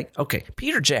spend, like, okay,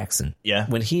 Peter Jackson. Yeah.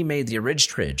 When he made the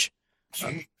Tridge,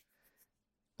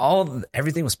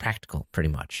 everything was practical, pretty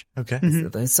much. Okay.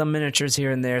 Mm-hmm. Some miniatures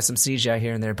here and there, some CGI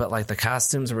here and there, but like the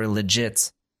costumes were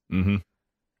legit. Mm-hmm.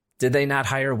 Did they not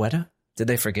hire Weta? Did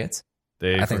they forget?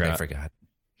 I think they forgot.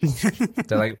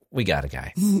 They're like, we got a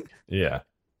guy. Yeah.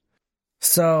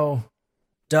 So,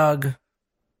 Doug.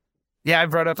 Yeah, I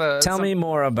brought up Tell me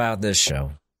more about this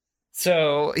show.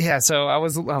 So I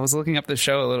was looking up the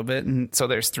show a little bit, and so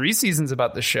there's 3 seasons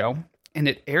about the show, and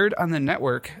it aired on the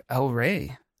network El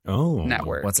Rey. Oh,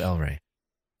 network. What's El Rey?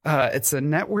 It's a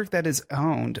network that is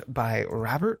owned by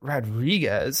Robert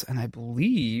Rodriguez, and I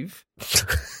believe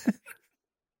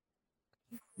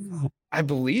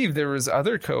there was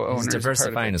other co-owners. He's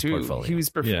diversifying his portfolio. He was,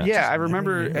 I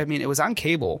remember. I mean, it was on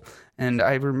cable, and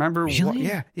I remember. Really?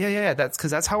 Yeah. That's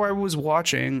because that's how I was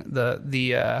watching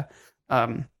the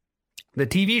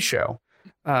TV show,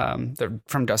 the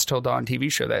From Dusk Till Dawn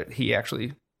TV show that he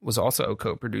actually was also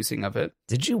co-producing of it.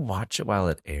 Did you watch it while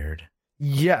it aired?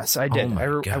 Yes, I did.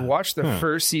 Oh I watched the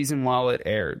first season while it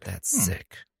aired. That's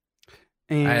sick.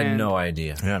 And I had no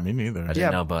idea. Yeah, me neither. I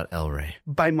didn't know about El Rey.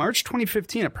 By March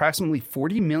 2015, approximately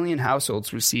 40 million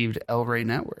households received El Rey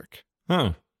Network.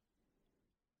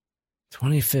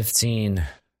 2015.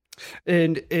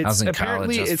 And it's I was in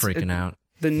college. I was it's freaking out.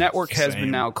 The network has been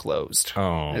now closed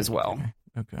as well.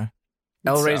 Okay.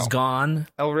 El Rey's gone.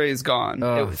 El Rey's gone.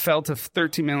 Oh. It fell to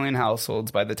 13 million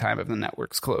households by the time of the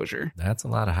network's closure. That's a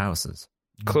lot of houses.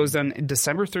 Closed on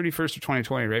December 31st of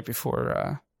 2020, right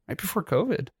before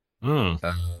COVID.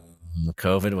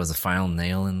 COVID was the final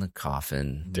nail in the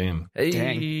coffin. Damn.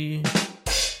 Hey.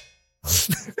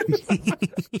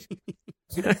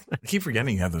 I keep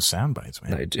forgetting you have those sound bites,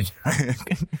 man. I do.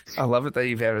 I love it that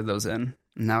you've added those in.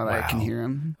 Now that I can hear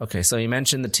them. Okay, so you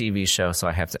mentioned the TV show, so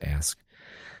I have to ask.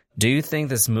 Do you think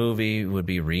this movie would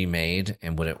be remade,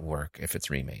 and would it work if it's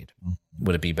remade?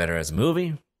 Would it be better as a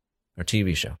movie or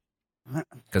TV show?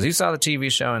 Because you saw the TV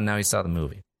show and now you saw the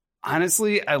movie.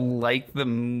 Honestly, I like the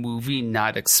movie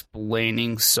not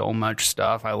explaining so much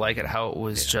stuff. I like it how it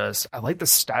was I like the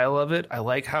style of it. I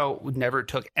like how it never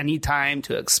took any time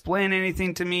to explain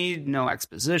anything to me. No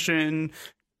exposition,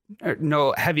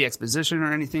 no heavy exposition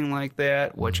or anything like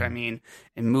that, which I mean,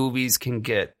 in movies can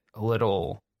get a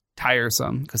little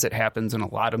tiresome because it happens in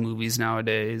a lot of movies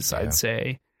nowadays, I'd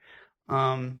say.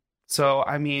 So,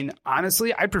 I mean,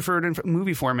 honestly, I prefer it in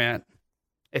movie format.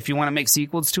 If you want to make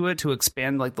sequels to it to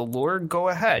expand like the lore, go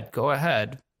ahead.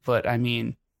 But I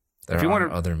mean, if you want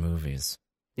other movies.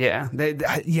 Yeah.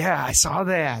 I saw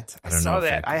that.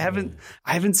 I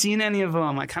haven't seen any of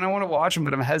them. I kind of want to watch them,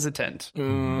 but I'm hesitant.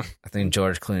 I think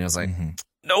George Clooney was like,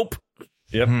 nope.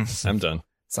 Yep. I'm done.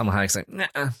 Salma Hayek's like,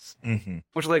 nah.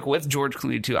 Which, like, with George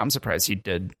Clooney too, I'm surprised he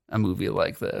did a movie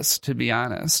like this, to be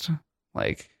honest.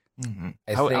 Like,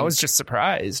 I was just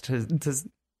surprised to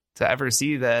ever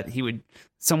see that he would,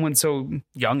 someone so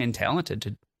young and talented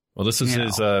to. Well, this is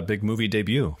his big movie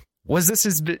debut. Was this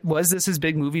his big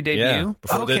movie debut? Yeah.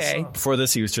 Before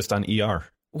this, he was just on ER.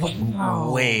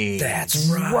 Wow. Wait, that's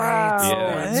right. Wow.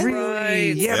 That's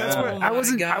right. Yeah, that's what I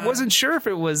wasn't sure if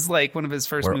it was like one of his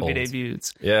first movie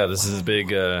debuts. Yeah, this is his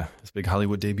big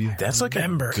Hollywood debut. That's like a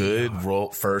good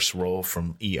first role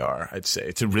from ER, I'd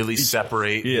say, to really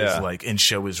separate his and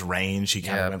show his range. He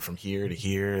kind of went from here to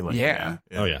here. Like,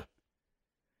 Oh yeah.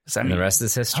 And the rest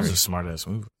is history. That was a smart ass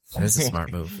move. That is a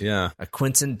smart move. Yeah. A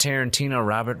Quentin Tarantino,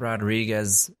 Robert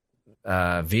Rodriguez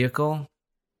vehicle.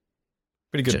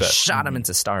 Pretty good bet. Shot him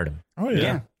into stardom. Oh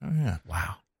yeah.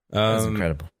 Wow. That's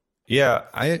incredible. Yeah,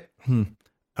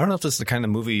 I don't know if this is the kind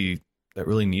of movie that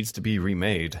really needs to be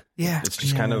remade. Yeah. It's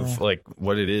just kind of like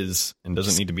what it is and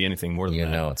doesn't need to be anything more than that.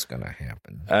 You know it's going to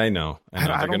happen. I know.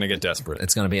 They're going to get desperate.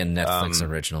 It's going to be a Netflix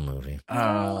original movie.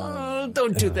 Oh,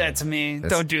 don't do that to me.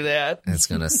 Don't do that. It's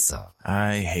going to suck.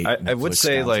 I hate I would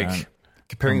say, like,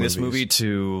 comparing this movies. movie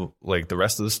to, like, the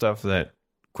rest of the stuff that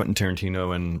Quentin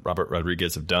Tarantino and Robert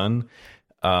Rodriguez have done,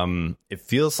 it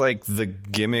feels like the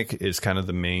gimmick is kind of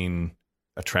the main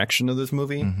attraction of this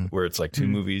movie, where it's like two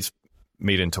movies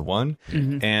made into one.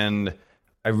 And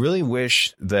I really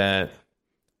wish that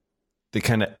they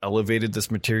kind of elevated this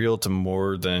material to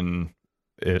more than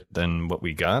what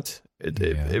we got.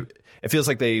 It feels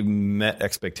like they met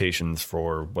expectations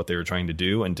for what they were trying to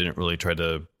do and didn't really try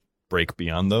to break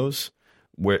beyond those,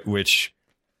 which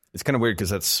is kind of weird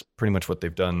because that's pretty much what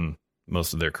they've done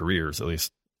most of their careers, at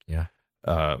least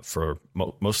for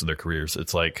most of their careers.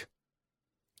 It's like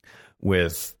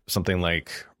with something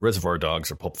like Reservoir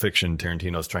Dogs or Pulp Fiction,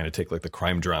 Tarantino's trying to take like the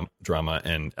crime drama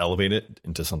and elevate it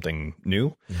into something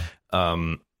new.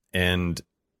 And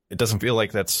it doesn't feel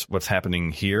like that's what's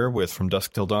happening here with From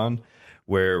Dusk Till Dawn,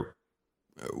 where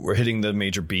we're hitting the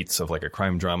major beats of like a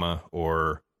crime drama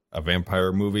or a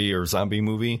vampire movie or zombie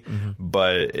movie,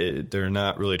 but they're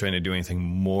not really trying to do anything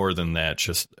more than that,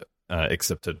 just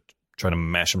except to try to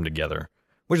mash them together,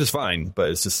 which is fine, but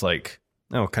it's just like,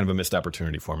 kind of a missed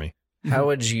opportunity for me. How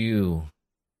would you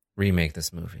remake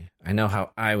this movie? I know how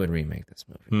I would remake this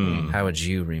movie. How would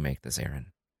you remake this,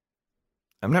 Aaron?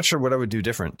 I'm not sure what I would do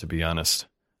different, to be honest.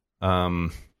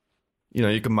 You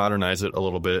can modernize it a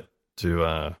little bit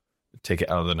to take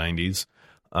it out of the 90s.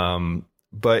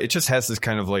 But it just has this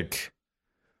kind of like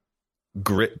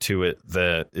grit to it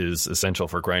that is essential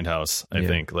for Grindhouse. I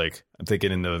think, like, I'm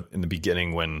thinking in the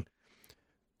beginning when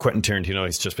Quentin Tarantino,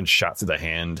 he's just been shot through the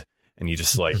hand and you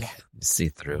just like see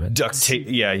through it. Duct tape.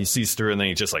 Yeah. He sees through and then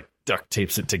he just like duct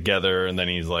tapes it together. And then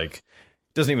he's like,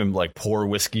 doesn't even like pour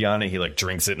whiskey on it. He like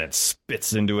drinks it and it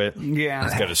spits into it. Yeah.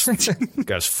 He's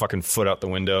got his fucking foot out the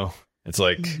window. It's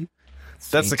like,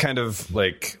 that's the kind of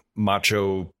like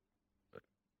macho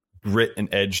grit and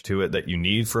edge to it that you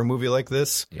need for a movie like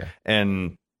this. Yeah.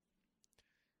 And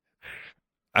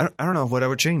I don't know what I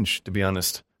would change, to be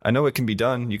honest. I know it can be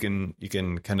done. You can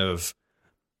kind of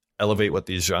elevate what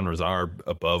these genres are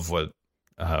above what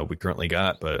we currently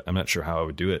got, but I'm not sure how I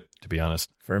would do it, to be honest.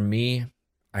 For me,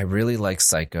 I really like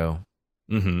Psycho.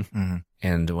 And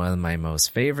one of my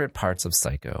most favorite parts of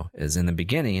Psycho is in the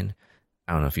beginning.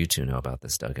 I don't know if you two know about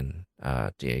this, Doug and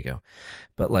Diego,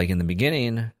 but like in the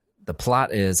beginning, the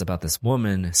plot is about this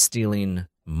woman stealing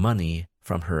money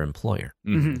from her employer.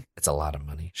 It's a lot of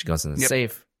money. She goes in the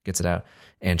safe, gets it out,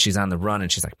 and she's on the run,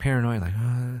 and she's like paranoid, like,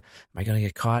 am I going to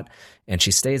get caught? And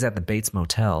she stays at the Bates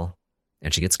Motel,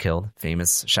 and she gets killed.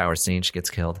 Famous shower scene, she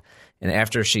gets killed. And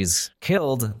after she's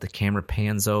killed, the camera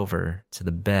pans over to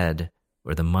the bed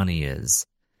where the money is.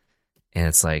 And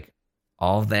it's like,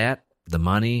 all that, the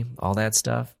money, all that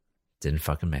stuff, didn't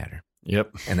fucking matter.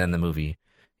 Yep. And then the movie,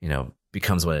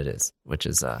 becomes what it is, which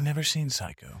is never seen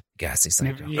Psycho. Gassy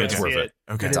Psycho. It's worth it.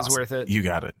 Okay, it is awesome. Worth it. You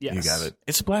got it. Yes. You got it.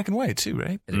 It's black and white too,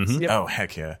 right? It is. Yep. Oh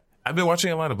heck yeah! I've been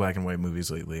watching a lot of black and white movies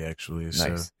lately, actually. Nice.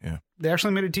 So yeah, They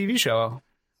actually made a TV show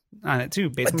on it too.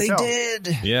 Based but they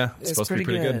did. Yeah, it's supposed to be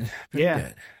pretty good.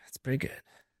 Good. It's pretty good.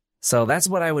 So that's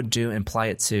what I would do and apply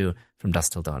it to From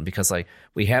Dusk Till Dawn, because like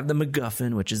we have the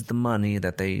MacGuffin, which is the money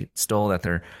that they stole that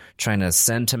they're trying to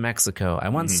send to Mexico. I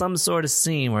want some sort of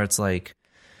scene where it's like,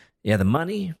 yeah, the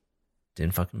money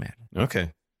didn't fucking matter.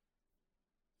 Okay.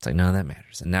 It's like none of that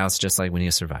matters. And now it's just like we need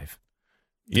to survive.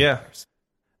 Yeah.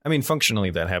 I mean, functionally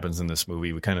that happens in this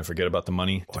movie. We kind of forget about the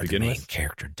money to begin the main with.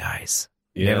 Character dies.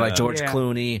 You have like George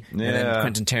Clooney and then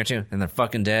Quentin Tarantino, and they're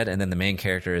fucking dead, and then the main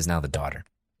character is now the daughter.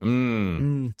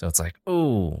 So it's like,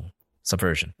 ooh,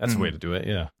 subversion. That's the way to do it.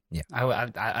 Yeah. Yeah.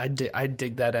 I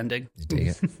dig that ending. You dig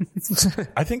it?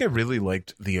 I think I really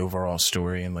liked the overall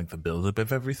story and like the buildup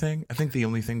of everything. I think the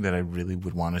only thing that I really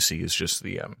would want to see is just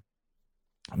the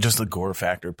gore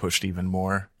factor pushed even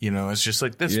more. It's just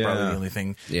like that's probably the only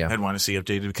thing I'd want to see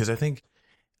updated, because I think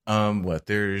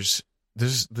there's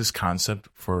this concept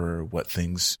for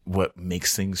what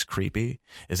makes things creepy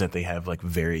is that they have like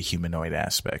very humanoid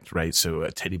aspect, right? So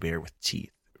a teddy bear with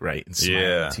teeth. Right. And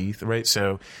smiling teeth. Right.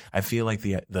 So I feel like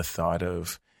the thought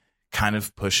of kind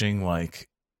of pushing like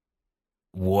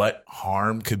what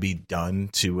harm could be done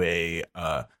to a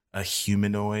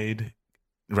humanoid,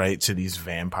 right, to these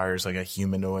vampires, like a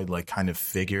humanoid like kind of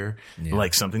figure,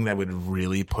 like something that would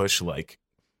really push like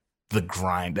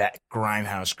that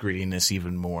grindhouse grittiness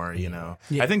even more, you know.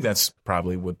 Yeah. I think that's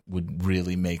probably what would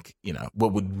really make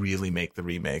the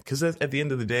remake, because at the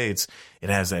end of the day, it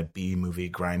has that B movie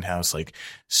grindhouse, like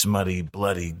smutty,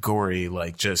 bloody, gory,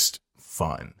 like just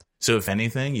fun. So if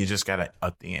anything, you just gotta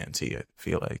up the ante, I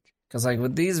feel like. Because like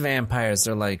with these vampires,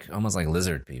 they're like almost like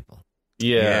lizard people.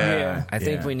 Yeah. I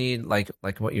think we need like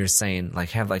what you're saying,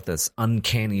 like have like this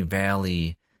uncanny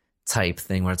valley type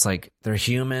thing where it's like they're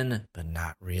human but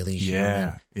not really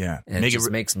human. And it just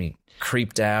makes me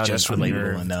creeped out, just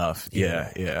relatable enough.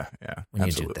 Yeah. When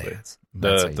Absolutely. you do that,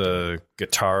 The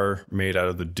guitar made out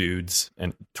of the dude's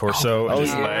and torso and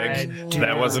his leg,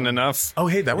 that wasn't enough. Oh,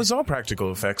 hey, that was all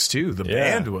practical effects too. The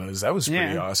band was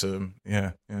pretty awesome.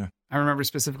 Yeah. I remember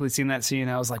specifically seeing that scene.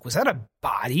 I was like, was that a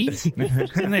body?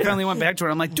 And they finally went back to it.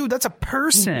 I'm like, dude, that's a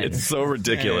person. It's so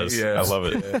ridiculous. I love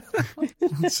it.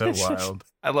 It's so wild.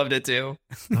 I loved it too.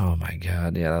 Oh my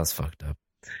God. Yeah, that was fucked up.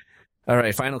 All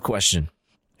right. Final question.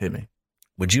 Hit me.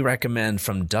 Would you recommend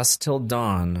From Dusk Till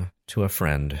Dawn to a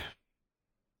friend?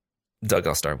 Doug,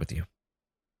 I'll start with you.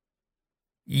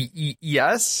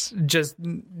 Yes.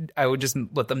 I would just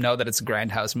let them know that it's a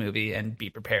grindhouse movie and be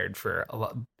prepared for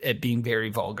it being very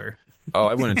vulgar. Oh,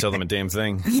 I wouldn't tell them a damn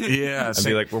thing. Yeah. I'd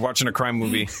be like, we're watching a crime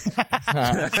movie. If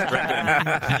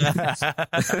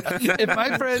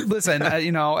my friend, listen,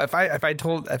 if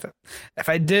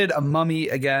I did a Mummy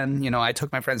again, I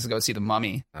took my friends to go see the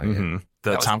Mummy.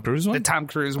 The Tom Cruise one? The Tom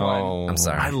Cruise one. Oh, I'm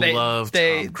sorry. I love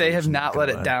They Tom Cruise. have not let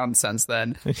it down since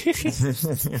then.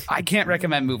 I can't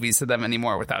recommend movies to them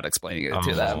anymore without explaining it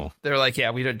to them. They're like, yeah,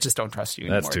 we just don't trust you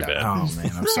anymore. That's too bad. Oh,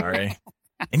 man, I'm sorry.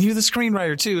 And you're the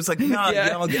screenwriter, too. It's like, no.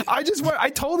 I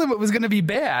told them it was going to be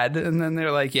bad. And then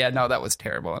they're like, yeah, no, that was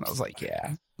terrible. And I was like,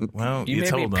 yeah. Well, you made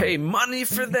told me pay money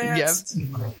for that? Yep.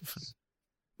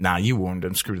 Nah, you warned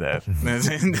him. Screw that.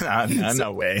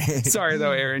 No way. Sorry,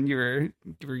 though, Aaron. You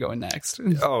were going next.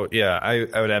 Oh, yeah.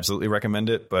 I would absolutely recommend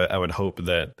it, but I would hope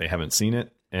that they haven't seen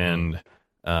it. And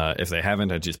if they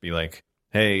haven't, I'd just be like,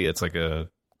 hey, it's like a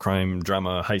crime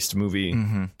drama heist movie.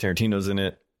 Tarantino's in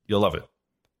it. You'll love it.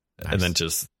 Nice. And then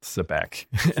just sit back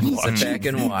and watch. Sit back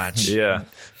and watch. Yeah.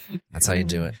 That's how you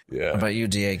do it. Yeah. What about you,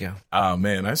 Diego? Oh,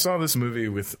 man. I saw this movie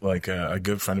with like a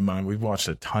good friend of mine. We've watched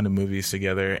a ton of movies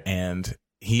together, and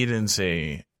he didn't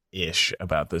say ish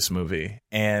about this movie.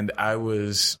 And I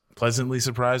was pleasantly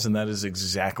surprised, and that is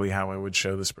exactly how I would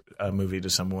show this movie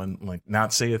to someone. Like,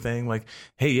 not say a thing like,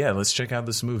 hey, yeah, let's check out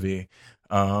this movie.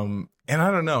 And I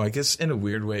don't know. I guess in a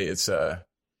weird way,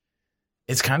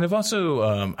 it's kind of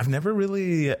also I've never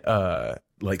really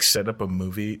like set up a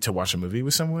movie to watch a movie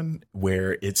with someone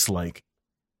where it's like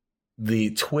the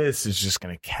twist is just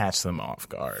going to catch them off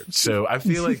guard. So I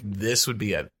feel like this would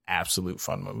be an absolute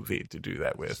fun movie to do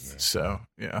that with. So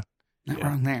yeah, not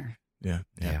wrong there. Yeah.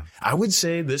 I would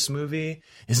say this movie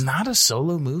is not a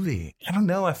solo movie. I don't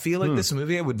know. I feel like this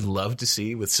movie I would love to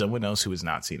see with someone else who has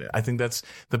not seen it. I think that's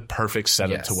the perfect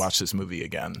setup to watch this movie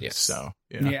again. Yes. So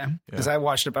yeah. Because I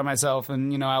watched it by myself,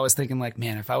 and I was thinking like,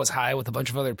 man, if I was high with a bunch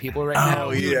of other people right now,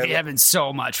 we would be having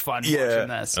so much fun watching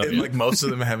this. And like most of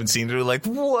them haven't seen it. They're like,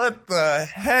 what the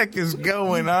heck is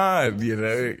going on?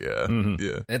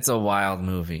 Yeah. It's a wild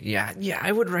movie. Yeah.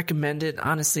 I would recommend it.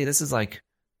 Honestly, this is like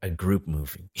a group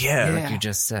movie. Yeah. Like you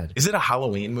just said. Is it a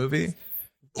Halloween movie?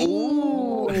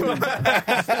 Ooh.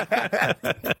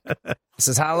 This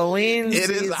is Halloween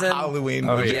season. It is a Halloween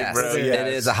movie, yes, bro.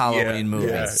 It is a Halloween movie.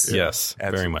 Yes,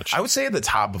 very much. I would say at the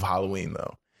top of Halloween,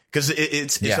 though. Because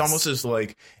it's almost as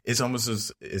like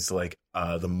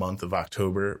the month of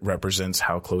October represents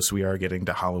how close we are getting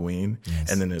to Halloween,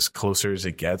 and then as closer as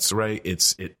it gets, right,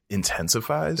 it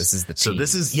intensifies. This is the tease. So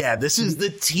this is the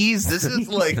tease. This is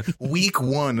like week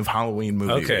 1 of Halloween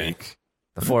movie week.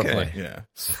 The foreplay. Yeah,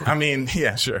 I mean,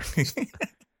 yeah, sure.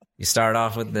 You start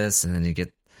off with this, and then you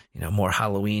get more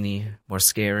Halloween-y, more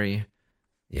scary.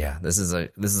 Yeah, this is a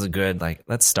good, like,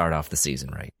 let's start off the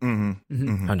season right.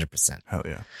 100%. Hell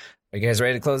yeah. Are you guys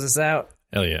ready to close this out?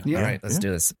 Hell yeah. All right, let's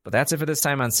do this. But that's it for this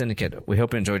time on Syndicate. We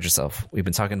hope you enjoyed yourself. We've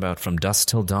been talking about From Dusk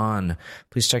Till Dawn.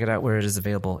 Please check it out where it is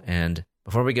available. And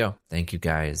before we go, thank you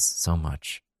guys so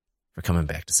much for coming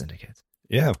back to Syndicate.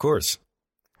 Yeah, of course.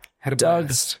 Had a Doug,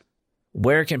 blast.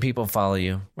 Where can people follow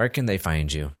you? Where can they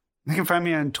find you? They can find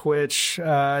me on twitch.tv/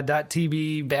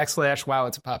 wow,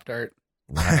 it's a Pop-Tart.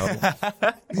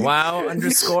 Wow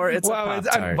underscore it's a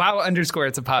Pop-Tart. Wow underscore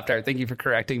it's a Pop-Tart. Thank you for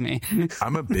correcting me.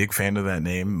 I'm a big fan of that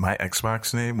name. My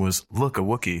Xbox name was Look a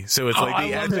Wookie. So it's like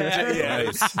the adjective.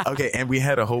 Yeah. Okay, and we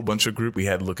had a whole bunch of group. We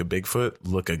had Look a Bigfoot,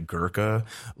 Look a Gurkha,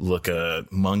 Look a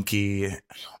Monkey.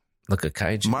 Look at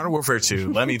Kaiju. Modern Warfare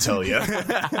 2, let me tell you.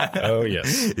 Oh,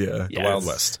 yes. Yeah. The Wild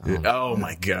West. Oh,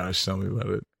 my gosh. Tell me about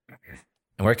it.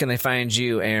 And where can they find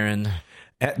you, Aaron?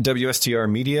 At WSTR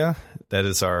Media. That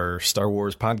is our Star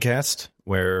Wars podcast,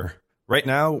 where right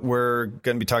now we're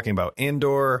going to be talking about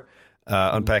Andor,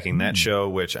 unpacking that show,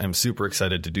 which I'm super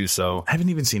excited to do so. I haven't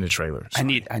even seen a trailer. So. I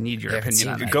need your opinion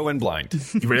on that. Go in blind.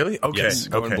 Really? Okay. Yes,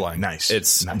 go in blind. Nice.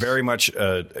 It's very much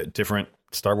a different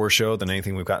Star Wars show than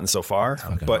anything we've gotten so far,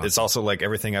 but it's also like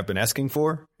everything I've been asking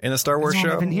for in a Star Wars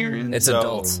show. It's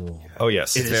adult. Oh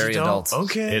yes, it's very adult.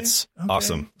 Okay, it's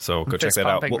awesome. So go check that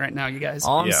out. Right now, you guys.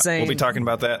 All I'm saying, we'll be talking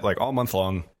about that like all month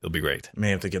long. It'll be great. May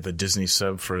have to get the Disney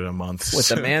sub for a month with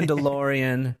the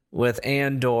Mandalorian, with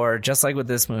Andor, just like with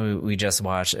this movie we just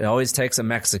watched. It always takes a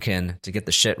Mexican to get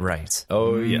the shit right.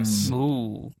 Oh yes.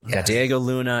 Ooh. Got Diego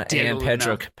Luna and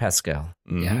Pedro Pascal.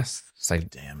 Mm-hmm. Yes. It's like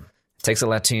damn. It takes a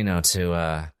Latino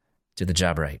to do the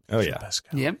job right. Oh yeah.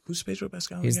 Pascal. Yep. Who's Pedro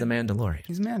Pascal? He's again? the Mandalorian.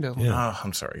 He's Mando. Yeah. Oh,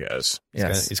 I'm sorry, guys.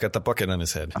 Yes. He's got the bucket on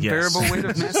his head. Unbearable weight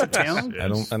of massive talent.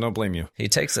 I don't blame you. He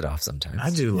takes it off sometimes.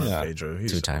 I do love Pedro.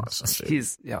 He's 2 times. Awesome,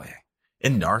 He's yeah.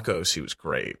 In Narcos, he was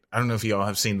great. I don't know if y'all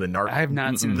have seen the Narcos. I have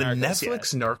not seen the Narcos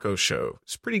Netflix Narcos show.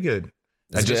 It's pretty good.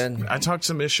 Good. I talked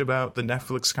some ish about the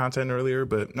Netflix content earlier,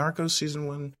 but Narcos season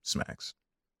 1 smacks.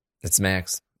 It's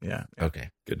Max. Yeah.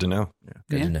 Okay. Good to know. Yeah.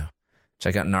 Good to know.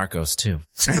 Check out Narcos too.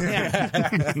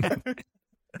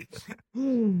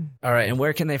 All right, and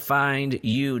where can they find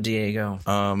you, Diego?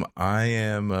 I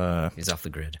am. He's off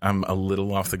the grid. I'm a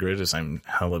little off the grid as I'm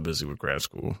hella busy with grad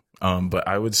school. But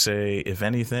I would say, if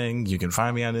anything, you can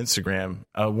find me on Instagram.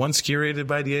 Once curated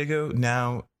by Diego,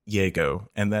 now Yago,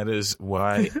 and that is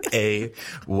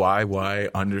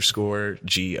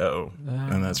YAYY_GO,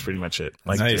 and that's pretty much it.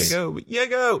 Like nice.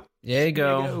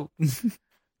 Yago.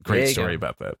 Great story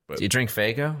about that. But do you drink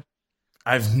Faygo?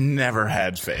 I've never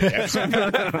had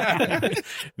Faygo.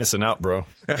 Missing out, bro.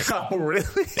 Oh,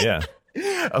 really? Yeah.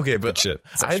 Okay, but shit.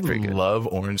 I love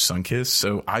Orange Sunkist,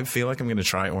 so I feel like I'm going to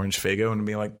try Orange Faygo and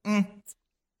be like,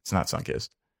 it's not Sunkist.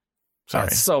 Sorry. Oh,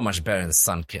 it's so much better than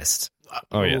Sunkist.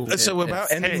 Oh, yeah. So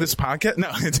about ending this podcast? No.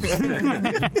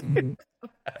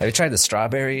 Have you tried the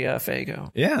strawberry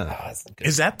Faygo? Yeah.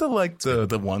 Is that the one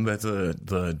that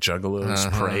the Juggalos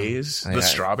praise? The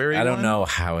strawberry I don't one? know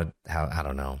how I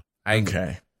don't know.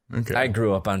 Okay. I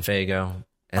grew up on Faygo,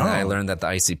 and I learned that the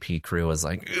ICP crew was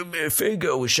like,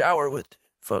 Faygo, we shower with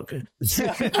fucking. Let's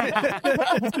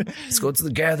go to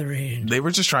the gathering. They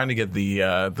were just trying to get the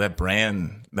that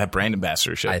brand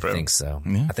ambassadorship. I think so.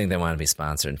 Yeah. I think they want to be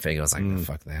sponsored, and Faygo was like,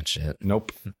 fuck that shit.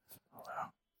 Nope.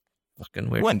 Fucking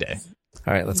weird. One day.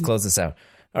 All right, let's close this out.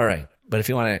 All right. But if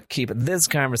you want to keep this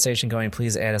conversation going,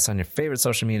 please add us on your favorite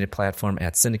social media platform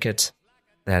at Syndicate.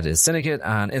 That is Syndicate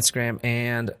on Instagram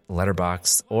and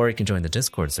Letterboxd, or you can join the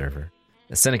Discord server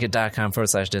at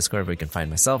syndicate.com/Discord, where you can find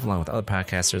myself along with other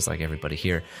podcasters like everybody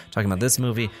here talking about this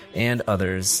movie and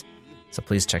others. So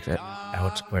please check that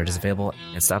out where it is available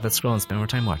and stop that scroll and spend more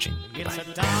time watching. Bye.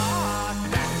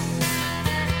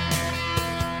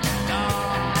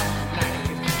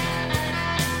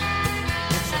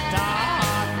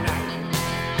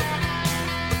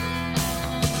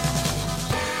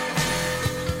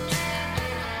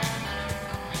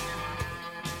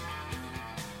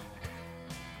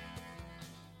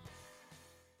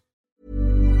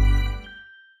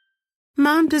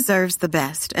 Mom deserves the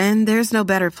best, and there's no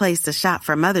better place to shop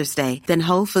for Mother's Day than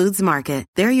Whole Foods Market.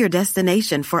 They're your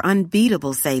destination for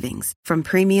unbeatable savings, from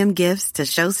premium gifts to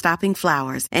show-stopping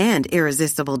flowers and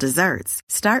irresistible desserts.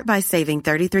 Start by saving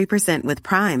 33% with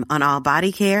Prime on all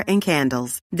body care and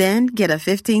candles. Then get a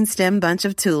 15-stem bunch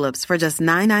of tulips for just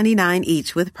 $9.99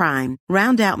 each with Prime.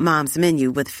 Round out Mom's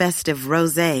menu with festive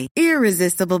rosé,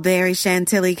 irresistible berry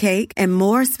chantilly cake, and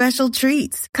more special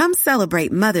treats. Come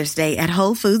celebrate Mother's Day at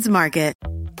Whole Foods Market.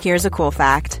 Here's a cool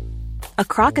fact. A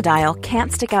crocodile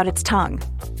can't stick out its tongue.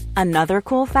 Another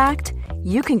cool fact,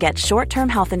 you can get short-term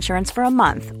health insurance for a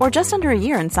month or just under a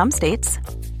year in some states.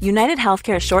 United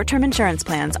Healthcare short-term insurance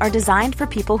plans are designed for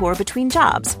people who are between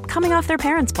jobs, coming off their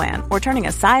parents' plan, or turning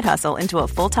a side hustle into a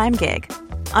full-time gig.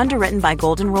 Underwritten by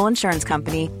Golden Rule Insurance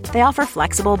Company, they offer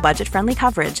flexible, budget-friendly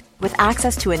coverage with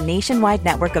access to a nationwide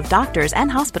network of doctors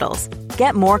and hospitals.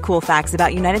 Get more cool facts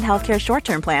about United Healthcare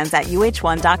short-term plans at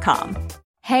uh1.com.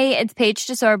 Hey, it's Paige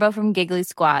DeSorbo from Giggly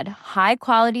Squad. High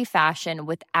quality fashion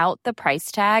without the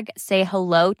price tag. Say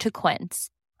hello to Quince.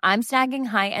 I'm snagging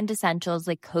high-end essentials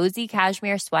like cozy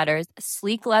cashmere sweaters,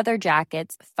 sleek leather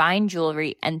jackets, fine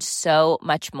jewelry, and so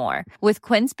much more. With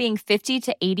Quince being 50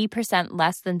 to 80%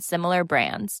 less than similar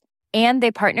brands. And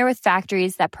they partner with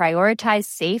factories that prioritize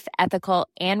safe, ethical,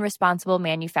 and responsible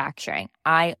manufacturing.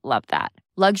 I love that.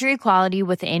 Luxury quality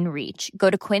within reach. Go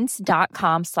to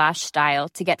quince.com/style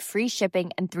to get free shipping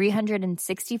and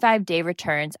 365-day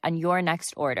returns on your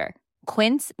next order.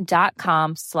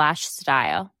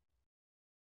 quince.com/style.